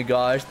 Oh my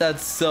gosh,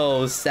 that's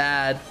so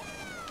sad.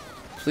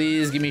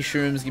 Please give me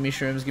shrooms, give me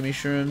shrooms, give me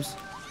shrooms.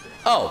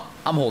 Oh,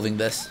 I'm holding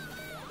this.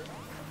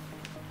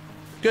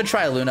 Good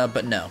try, Luna,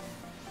 but no.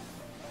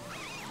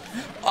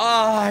 Oh,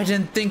 I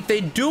didn't think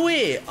they'd do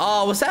it.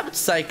 Oh, was that with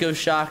Psycho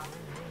Shock?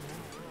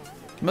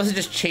 Must have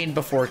just chained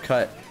before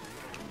cut.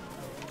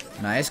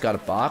 Nice, got a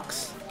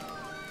box.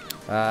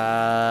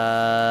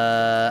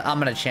 I'm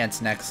gonna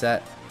chance next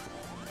set.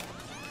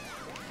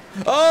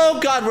 Oh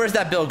god, where's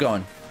that bill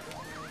going?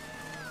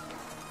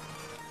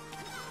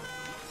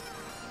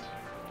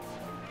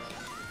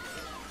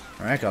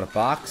 Alright, got a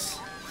box.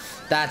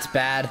 That's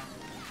bad.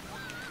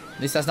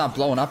 At least that's not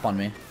blowing up on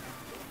me.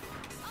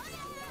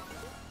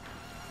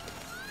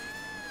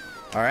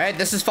 Alright,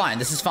 this is fine.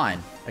 This is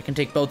fine. I can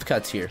take both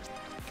cuts here.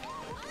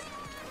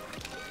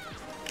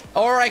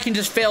 Or I can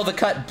just fail the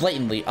cut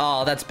blatantly.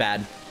 Oh, that's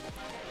bad.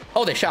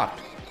 Oh, they shocked.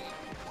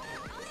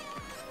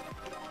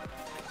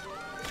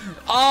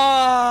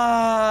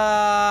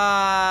 Ah,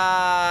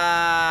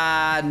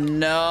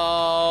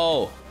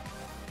 no.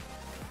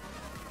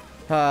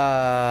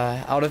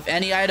 Out of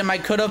any item I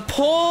could have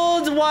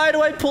pulled, why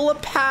do I pull a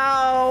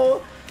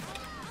POW?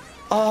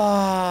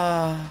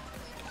 Ah.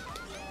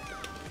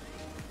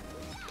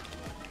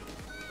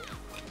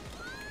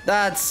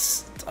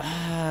 That's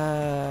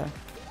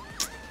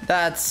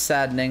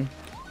saddening.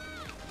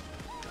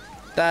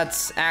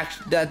 That's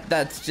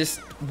just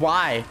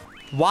why?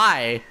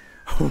 Why?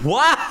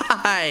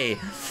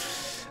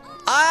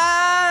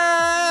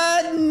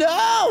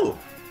 No.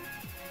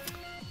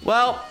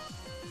 Well,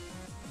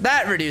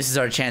 that reduces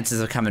our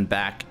chances of coming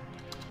back.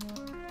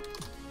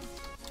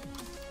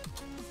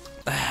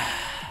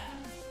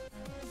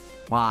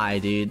 Why,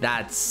 dude?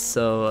 That's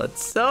so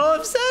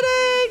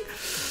upsetting.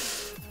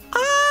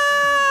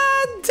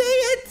 Dang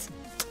it.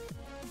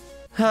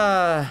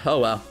 Oh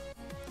well.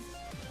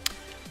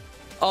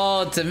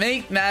 Oh, to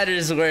make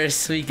matters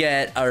worse, we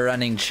get a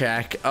running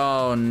check.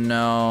 Oh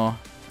no.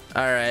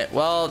 Alright,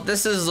 well,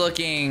 this is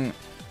looking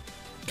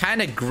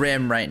kind of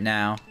grim right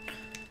now.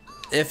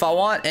 If I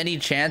want any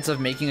chance of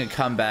making a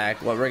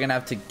comeback, what we're gonna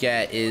have to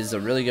get is a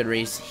really good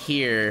race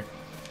here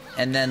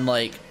and then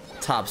like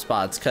top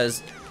spots,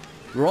 because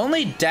we're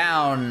only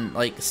down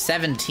like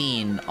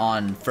 17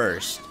 on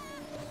first,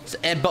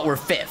 but we're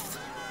 5th.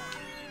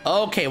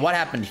 Okay, what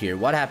happened here?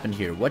 What happened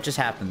here? What just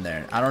happened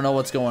there? I don't know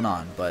what's going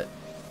on, but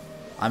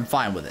I'm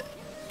fine with it.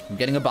 I'm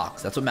getting a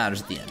box. That's what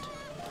matters at the end.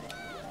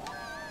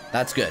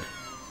 That's good.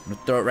 I'm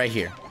gonna throw it right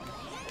here.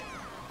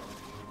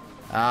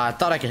 I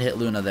thought I could hit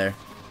Luna there.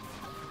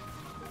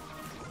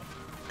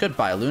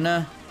 Goodbye,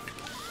 Luna.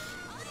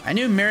 I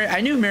knew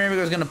Mary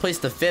was gonna place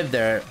the fib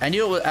there.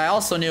 I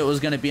also knew it was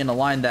gonna be in a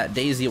line that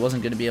Daisy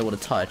wasn't gonna be able to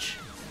touch,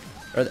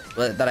 or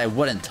that I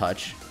wouldn't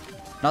touch.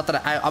 Not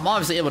that I'm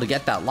obviously able to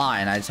get that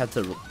line. I just have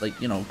to,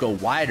 like, you know, go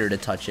wider to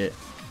touch it.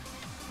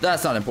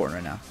 That's not important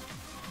right now.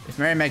 If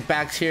Mary Meg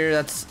backs here,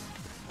 that's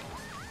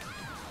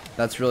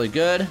really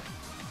good.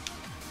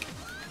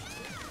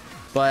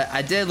 But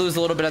I did lose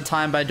a little bit of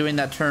time by doing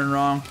that turn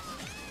wrong.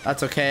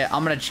 That's okay.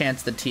 I'm gonna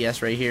chance the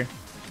TS right here.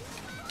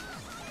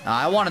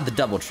 I wanted the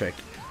double trick.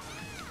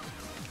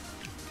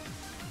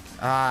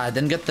 I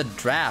didn't get the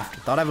draft.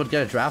 Thought I would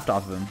get a draft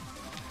off of him.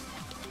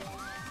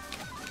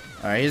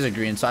 Alright, he's a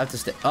green, so I have to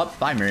stay up.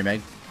 Bye, Mary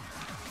Meg.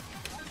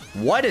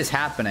 What is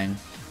happening?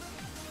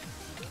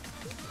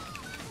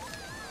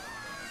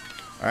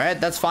 Alright,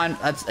 that's fine.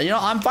 That's, you know,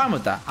 I'm fine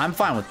with that. I'm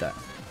fine with that.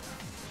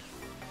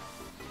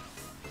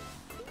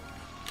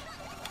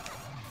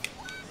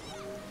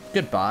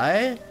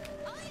 Goodbye.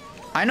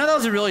 I know that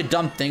was a really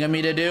dumb thing of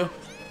me to do,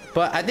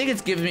 but I think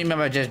it's giving me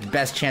my just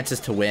best chances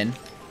to win.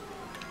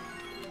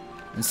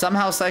 And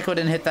somehow Psycho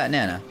didn't hit that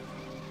Nana.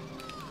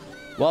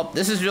 Well,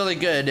 this is really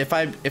good. If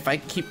I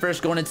keep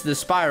first going into the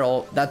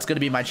spiral, that's going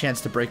to be my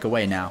chance to break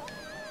away now.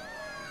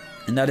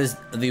 And that is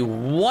the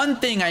one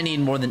thing I need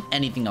more than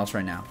anything else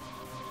right now.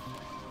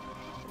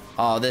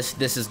 Oh,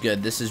 this is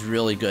good. This is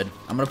really good.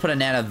 I'm going to put a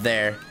Nana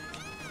there.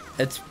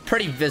 It's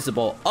pretty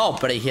visible. Oh,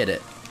 but I hit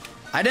it.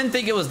 I didn't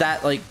think it was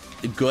that, like,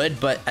 good,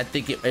 but I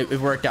think it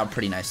worked out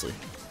pretty nicely.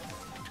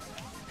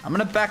 I'm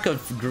going to back a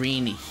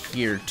green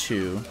here,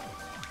 too.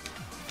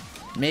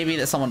 Maybe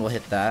that someone will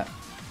hit that.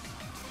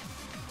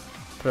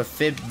 Put a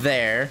fib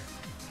there.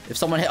 If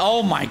someone hit...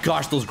 Oh my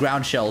gosh, those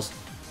ground shells.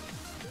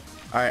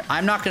 Alright,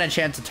 I'm not going to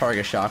chance a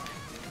target shock.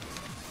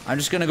 I'm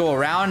just going to go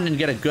around and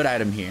get a good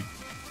item here.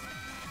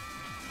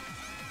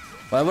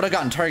 Well, I would have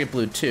gotten target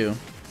blue too.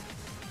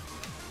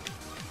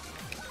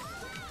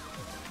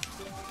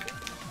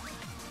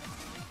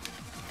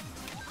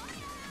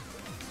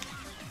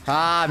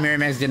 Ah, Mary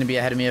Meg's going to be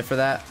ahead of me for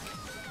that.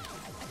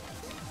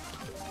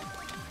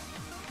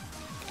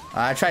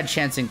 I tried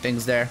chancing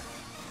things there.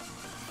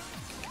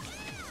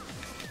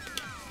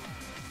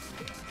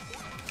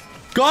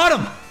 Got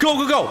him! Go,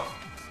 go, go!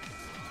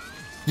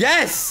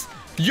 Yes!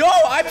 Yo,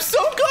 I'm so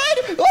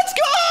good! Let's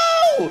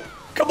go!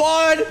 Come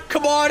on!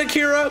 Come on,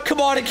 Akira!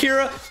 Come on,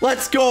 Akira!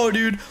 Let's go,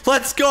 dude!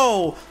 Let's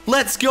go!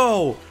 Let's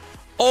go!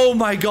 Oh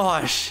my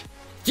gosh!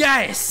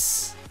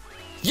 Yes!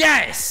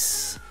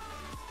 Yes!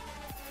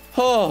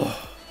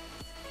 Oh.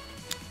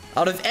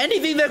 Out of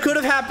anything that could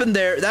have happened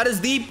there, that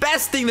is the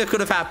best thing that could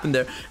have happened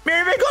there.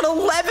 Mary Meg got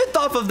 11th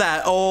off of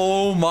that.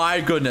 Oh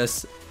my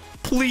goodness.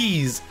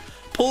 Please.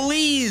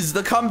 Please,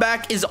 the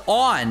comeback is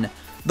on.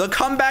 The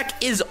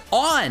comeback is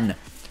on.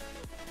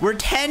 We're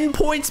 10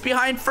 points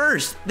behind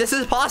first. This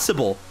is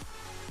possible.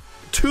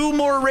 2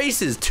 more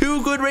races.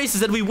 2 good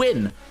races and we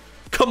win.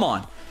 Come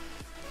on.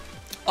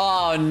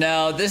 Oh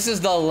no, this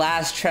is the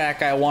last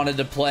track I wanted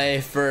to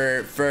play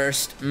for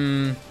first.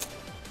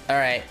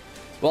 Alright.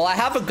 Well, I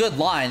have a good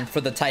line for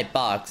the type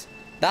box.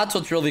 That's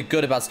what's really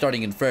good about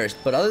starting in first.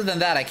 But other than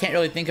that, I can't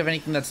really think of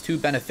anything that's too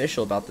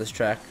beneficial about this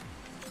track.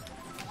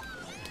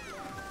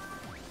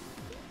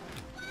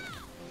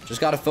 Just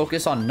gotta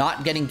focus on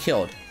not getting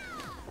killed.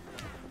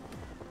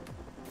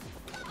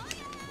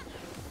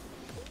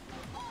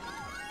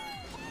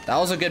 That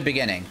was a good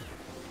beginning.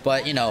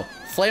 But, you know,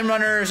 Flame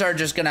Runners are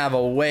just gonna have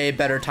a way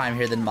better time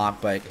here than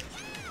Mach Bike.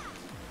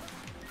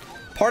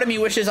 Part of me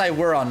wishes I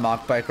were on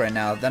Mach Bike right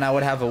now. Then I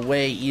would have a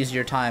way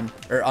easier time,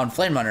 or on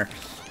Flame Runner,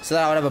 so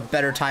that I would have a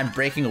better time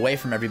breaking away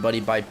from everybody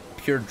by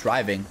pure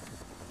driving.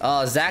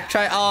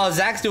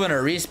 Zach's doing a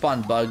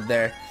respawn bug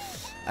there.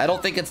 I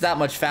don't think it's that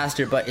much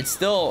faster, but it's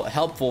still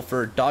helpful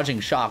for dodging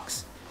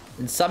shocks.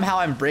 And somehow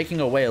I'm breaking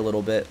away a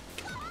little bit.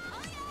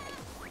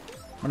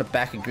 I'm gonna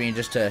back at green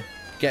just to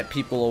get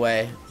people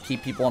away,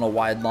 keep people on a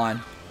wide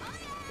line.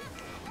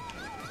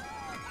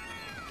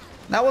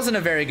 That wasn't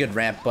a very good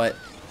ramp, but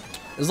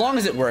as long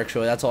as it works,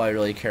 really, that's all I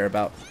really care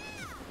about.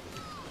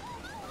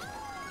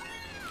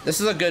 This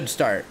is a good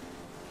start,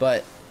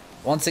 but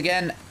once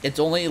again, it's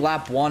only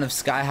lap 1 of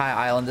Sky High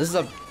Island. This is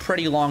a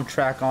pretty long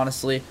track,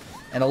 honestly,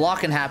 and a lot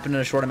can happen in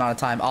a short amount of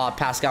time. Ah,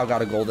 Pascal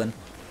got a golden.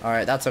 All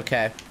right, that's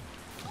okay.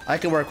 I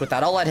can work with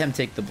that. I'll let him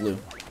take the blue.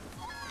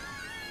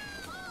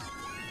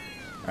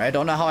 All right,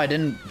 don't know how I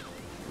didn't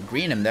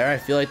green him there. I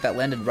feel like that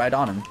landed right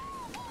on him.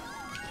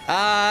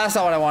 That's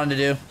not what I wanted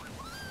to do.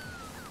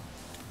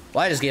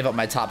 Well, I just gave up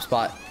my top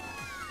spot.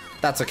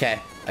 That's okay.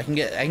 I can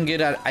get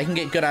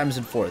good items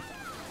in 4th.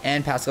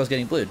 And Pascal's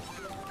getting blued.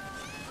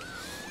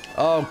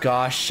 Oh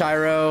gosh,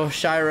 Shiro.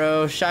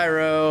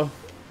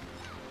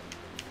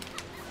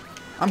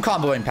 I'm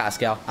comboing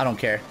Pascal. I don't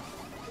care.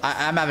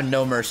 I'm having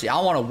no mercy. I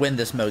want to win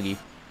this Mogi.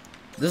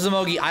 This is a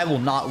Mogi I will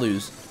not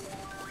lose.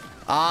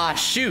 Ah,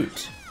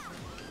 shoot.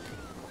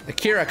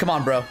 Akira, come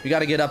on, bro. You got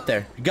to get up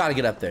there. You got to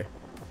get up there.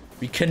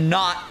 We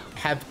cannot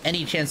have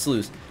any chance to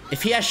lose.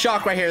 If he has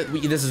shock right here,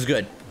 this is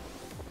good.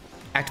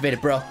 Activate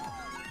it, bro.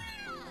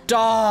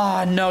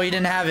 Oh, no, he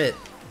didn't have it.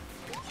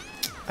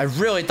 I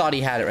really thought he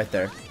had it right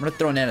there. I'm gonna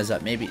throw nanas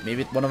up. Maybe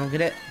one of them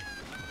can hit.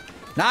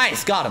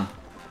 Nice, got him.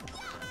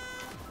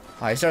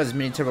 Oh, he started his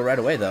mini turbo right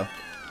away, though.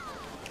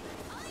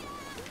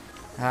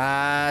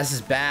 This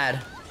is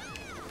bad.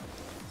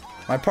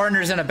 My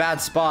partner's in a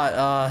bad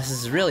spot. This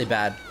is really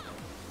bad.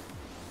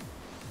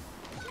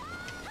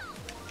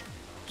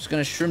 Just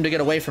gonna shroom to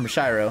get away from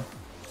Shiro.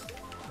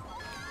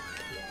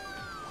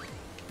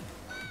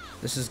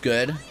 This is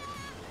good.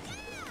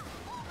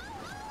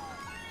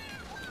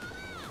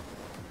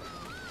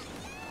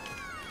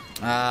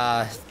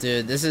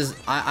 Dude, this is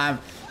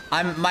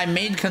my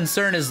main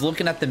concern is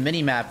looking at the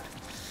mini map.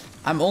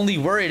 I'm only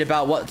worried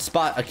about what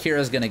spot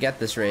Akira's gonna get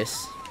this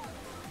race,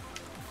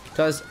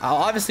 because I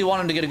obviously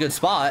want him to get a good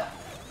spot.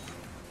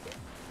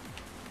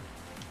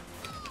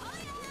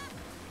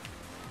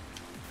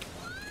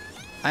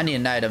 I need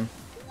an item.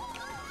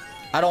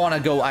 I don't want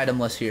to go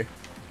itemless here.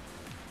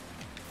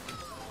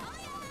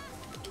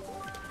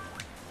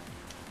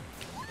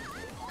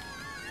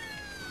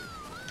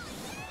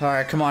 All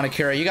right, come on,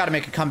 Akira. You got to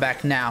make a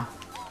comeback now.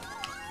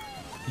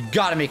 You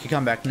got to make a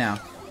comeback now.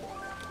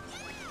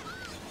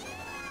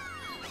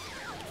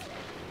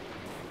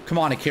 Come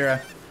on,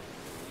 Akira.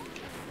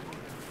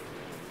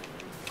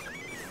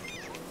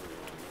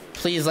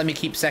 Please let me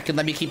keep second.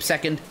 Let me keep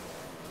second.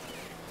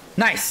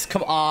 Nice.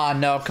 Come on.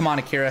 No, come on,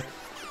 Akira.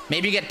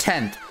 Maybe you get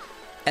 10th.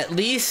 At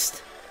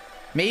least.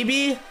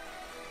 Maybe.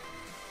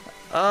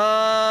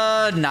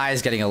 Nah,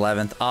 he's getting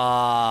 11th.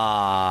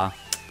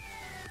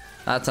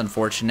 That's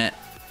unfortunate.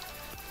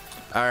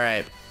 All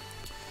right.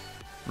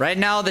 Right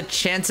now, the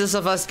chances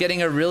of us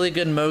getting a really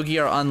good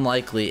Mogi are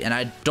unlikely, and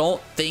I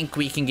don't think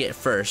we can get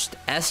first.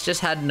 S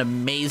just had an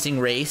amazing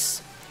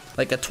race,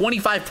 like a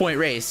 25-point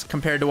race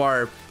compared to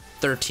our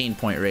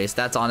 13-point race.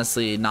 That's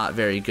honestly not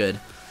very good.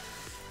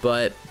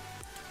 But,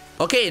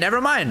 okay, never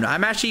mind.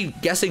 I'm actually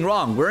guessing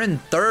wrong. We're in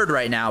 3rd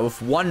right now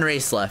with 1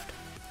 race left.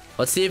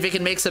 Let's see if we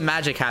can make some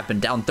magic happen.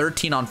 Down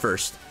 13 on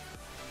 1st.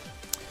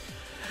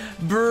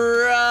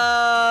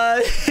 Bruh,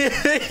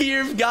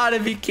 you've got to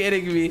be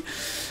kidding me.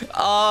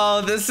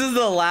 Oh, this is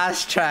the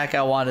last track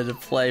I wanted to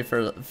play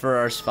for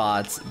our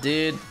spots,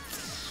 dude.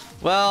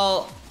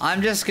 Well,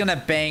 I'm just gonna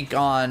bank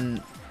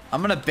on.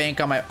 I'm gonna bank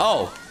on my.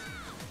 Oh,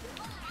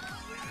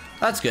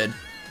 that's good.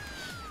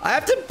 I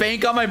have to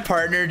bank on my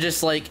partner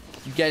just like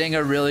getting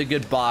a really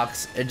good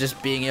box and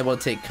just being able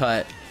to take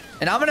cut.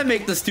 And I'm gonna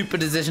make the stupid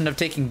decision of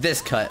taking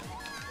this cut.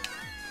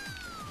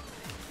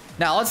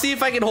 Now let's see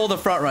if I can hold a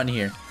front run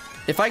here.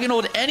 If I can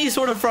hold any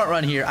sort of front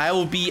run here, I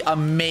will be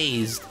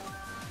amazed.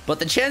 But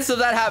the chances of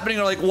that happening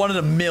are like 1 in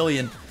a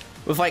million.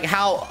 With like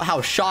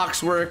how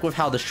shocks work, with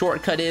how the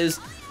shortcut is.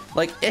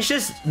 Like, it's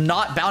just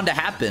not bound to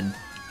happen.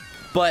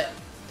 But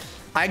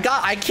I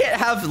can't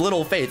have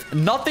little faith.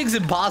 Nothing's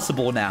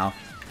impossible now.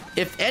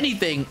 If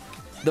anything,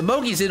 the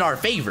Mogi's in our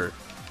favor.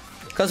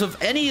 Because with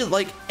any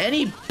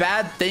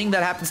bad thing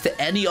that happens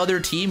to any other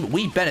team,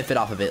 we benefit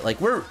off of it.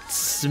 Like, we're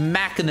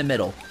smack in the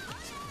middle.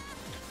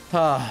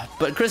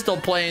 But Crystal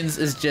Plains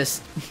is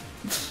just...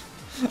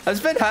 I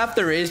spent half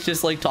the race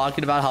just like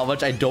talking about how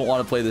much I don't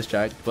want to play this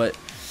track, but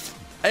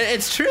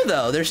it's true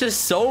though. There's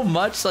just so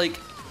much like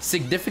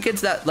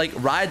significance that like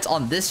rides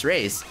on this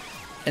race.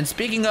 And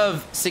speaking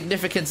of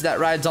significance that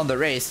rides on the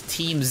race,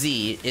 Team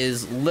Z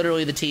is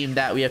literally the team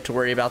that we have to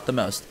worry about the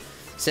most,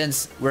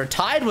 since we're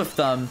tied with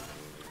them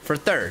for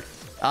 3rd.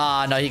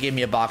 No, he gave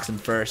me a box in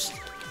 1st.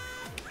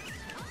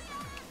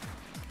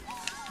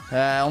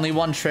 Only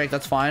 1 trick,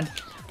 that's fine.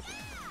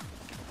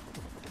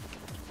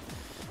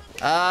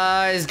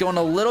 He's going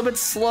a little bit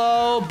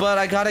slow, but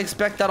I gotta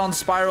expect that on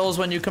spirals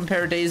when you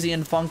compare Daisy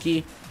and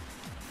Funky.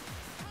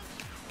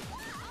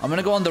 I'm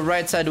gonna go on the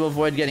right side to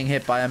avoid getting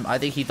hit by him. I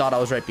think he thought I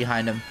was right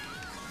behind him.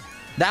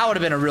 That would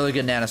have been a really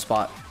good Nana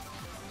spot.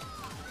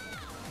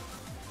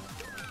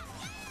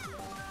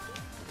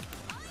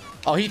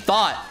 Oh, he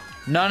thought.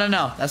 No, no,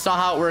 no. That's not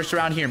how it works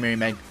around here, Mary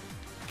Meg.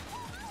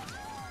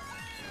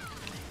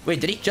 Wait,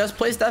 did he just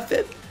place that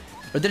fib?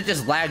 Or did it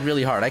just lag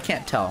really hard? I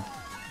can't tell.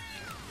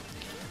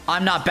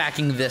 I'm not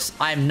backing this.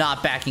 I'm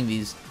not backing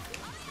these.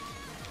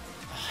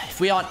 If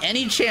we want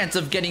any chance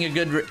of getting a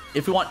good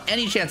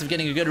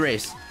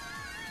race,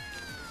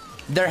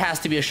 there has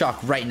to be a shock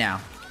right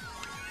now.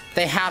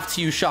 They have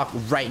to use shock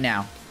right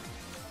now.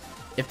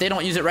 If they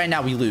don't use it right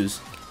now, we lose.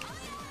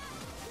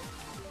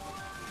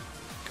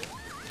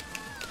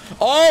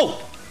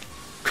 Oh!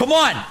 Come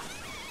on!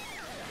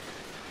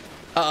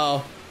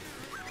 Uh-oh.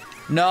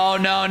 No,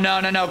 no, no,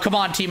 no, no. Come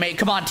on, teammate.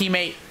 Come on,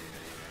 teammate.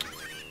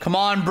 Come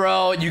on,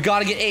 bro. You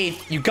gotta get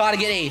 8th. You gotta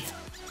get 8th.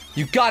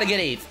 You gotta get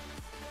 8th.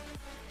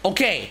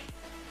 Okay.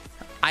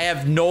 I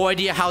have no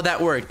idea how that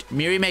worked.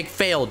 Miri Meg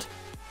failed.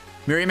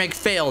 Miri Meg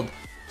failed.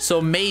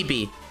 So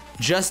maybe,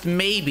 just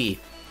maybe,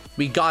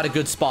 we got a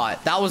good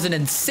spot. That was an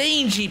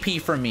insane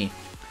GP from me.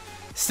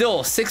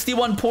 Still,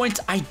 61 points.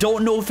 I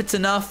don't know if it's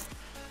enough.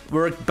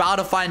 We're about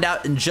to find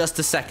out in just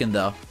a second,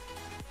 though.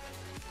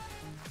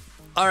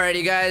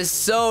 Alrighty, guys.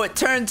 So it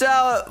turns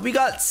out we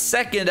got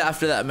second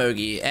after that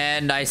Mogi,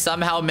 and I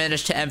somehow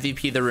managed to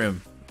MVP the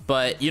room.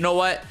 But you know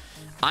what?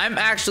 I'm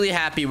actually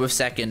happy with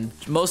second,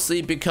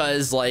 mostly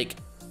because, like,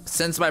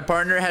 since my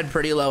partner had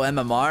pretty low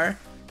MMR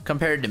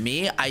compared to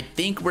me, I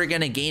think we're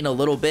gonna gain a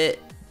little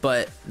bit,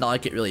 but not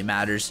like it really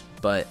matters.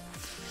 But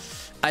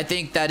I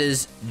think that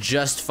is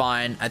just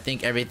fine. I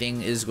think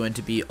everything is going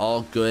to be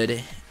all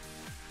good.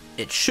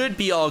 It should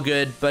be all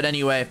good. But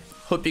anyway,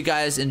 hope you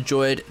guys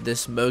enjoyed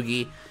this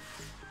Mogi.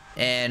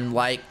 And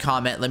like,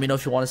 comment, let me know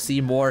if you want to see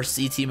more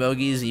CT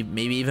Mogis,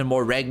 maybe even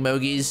more Reg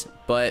Mogis.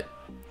 But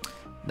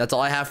that's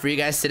all I have for you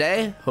guys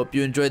today. Hope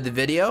you enjoyed the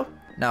video.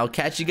 And I'll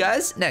catch you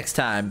guys next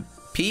time.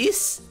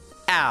 Peace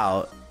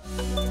out.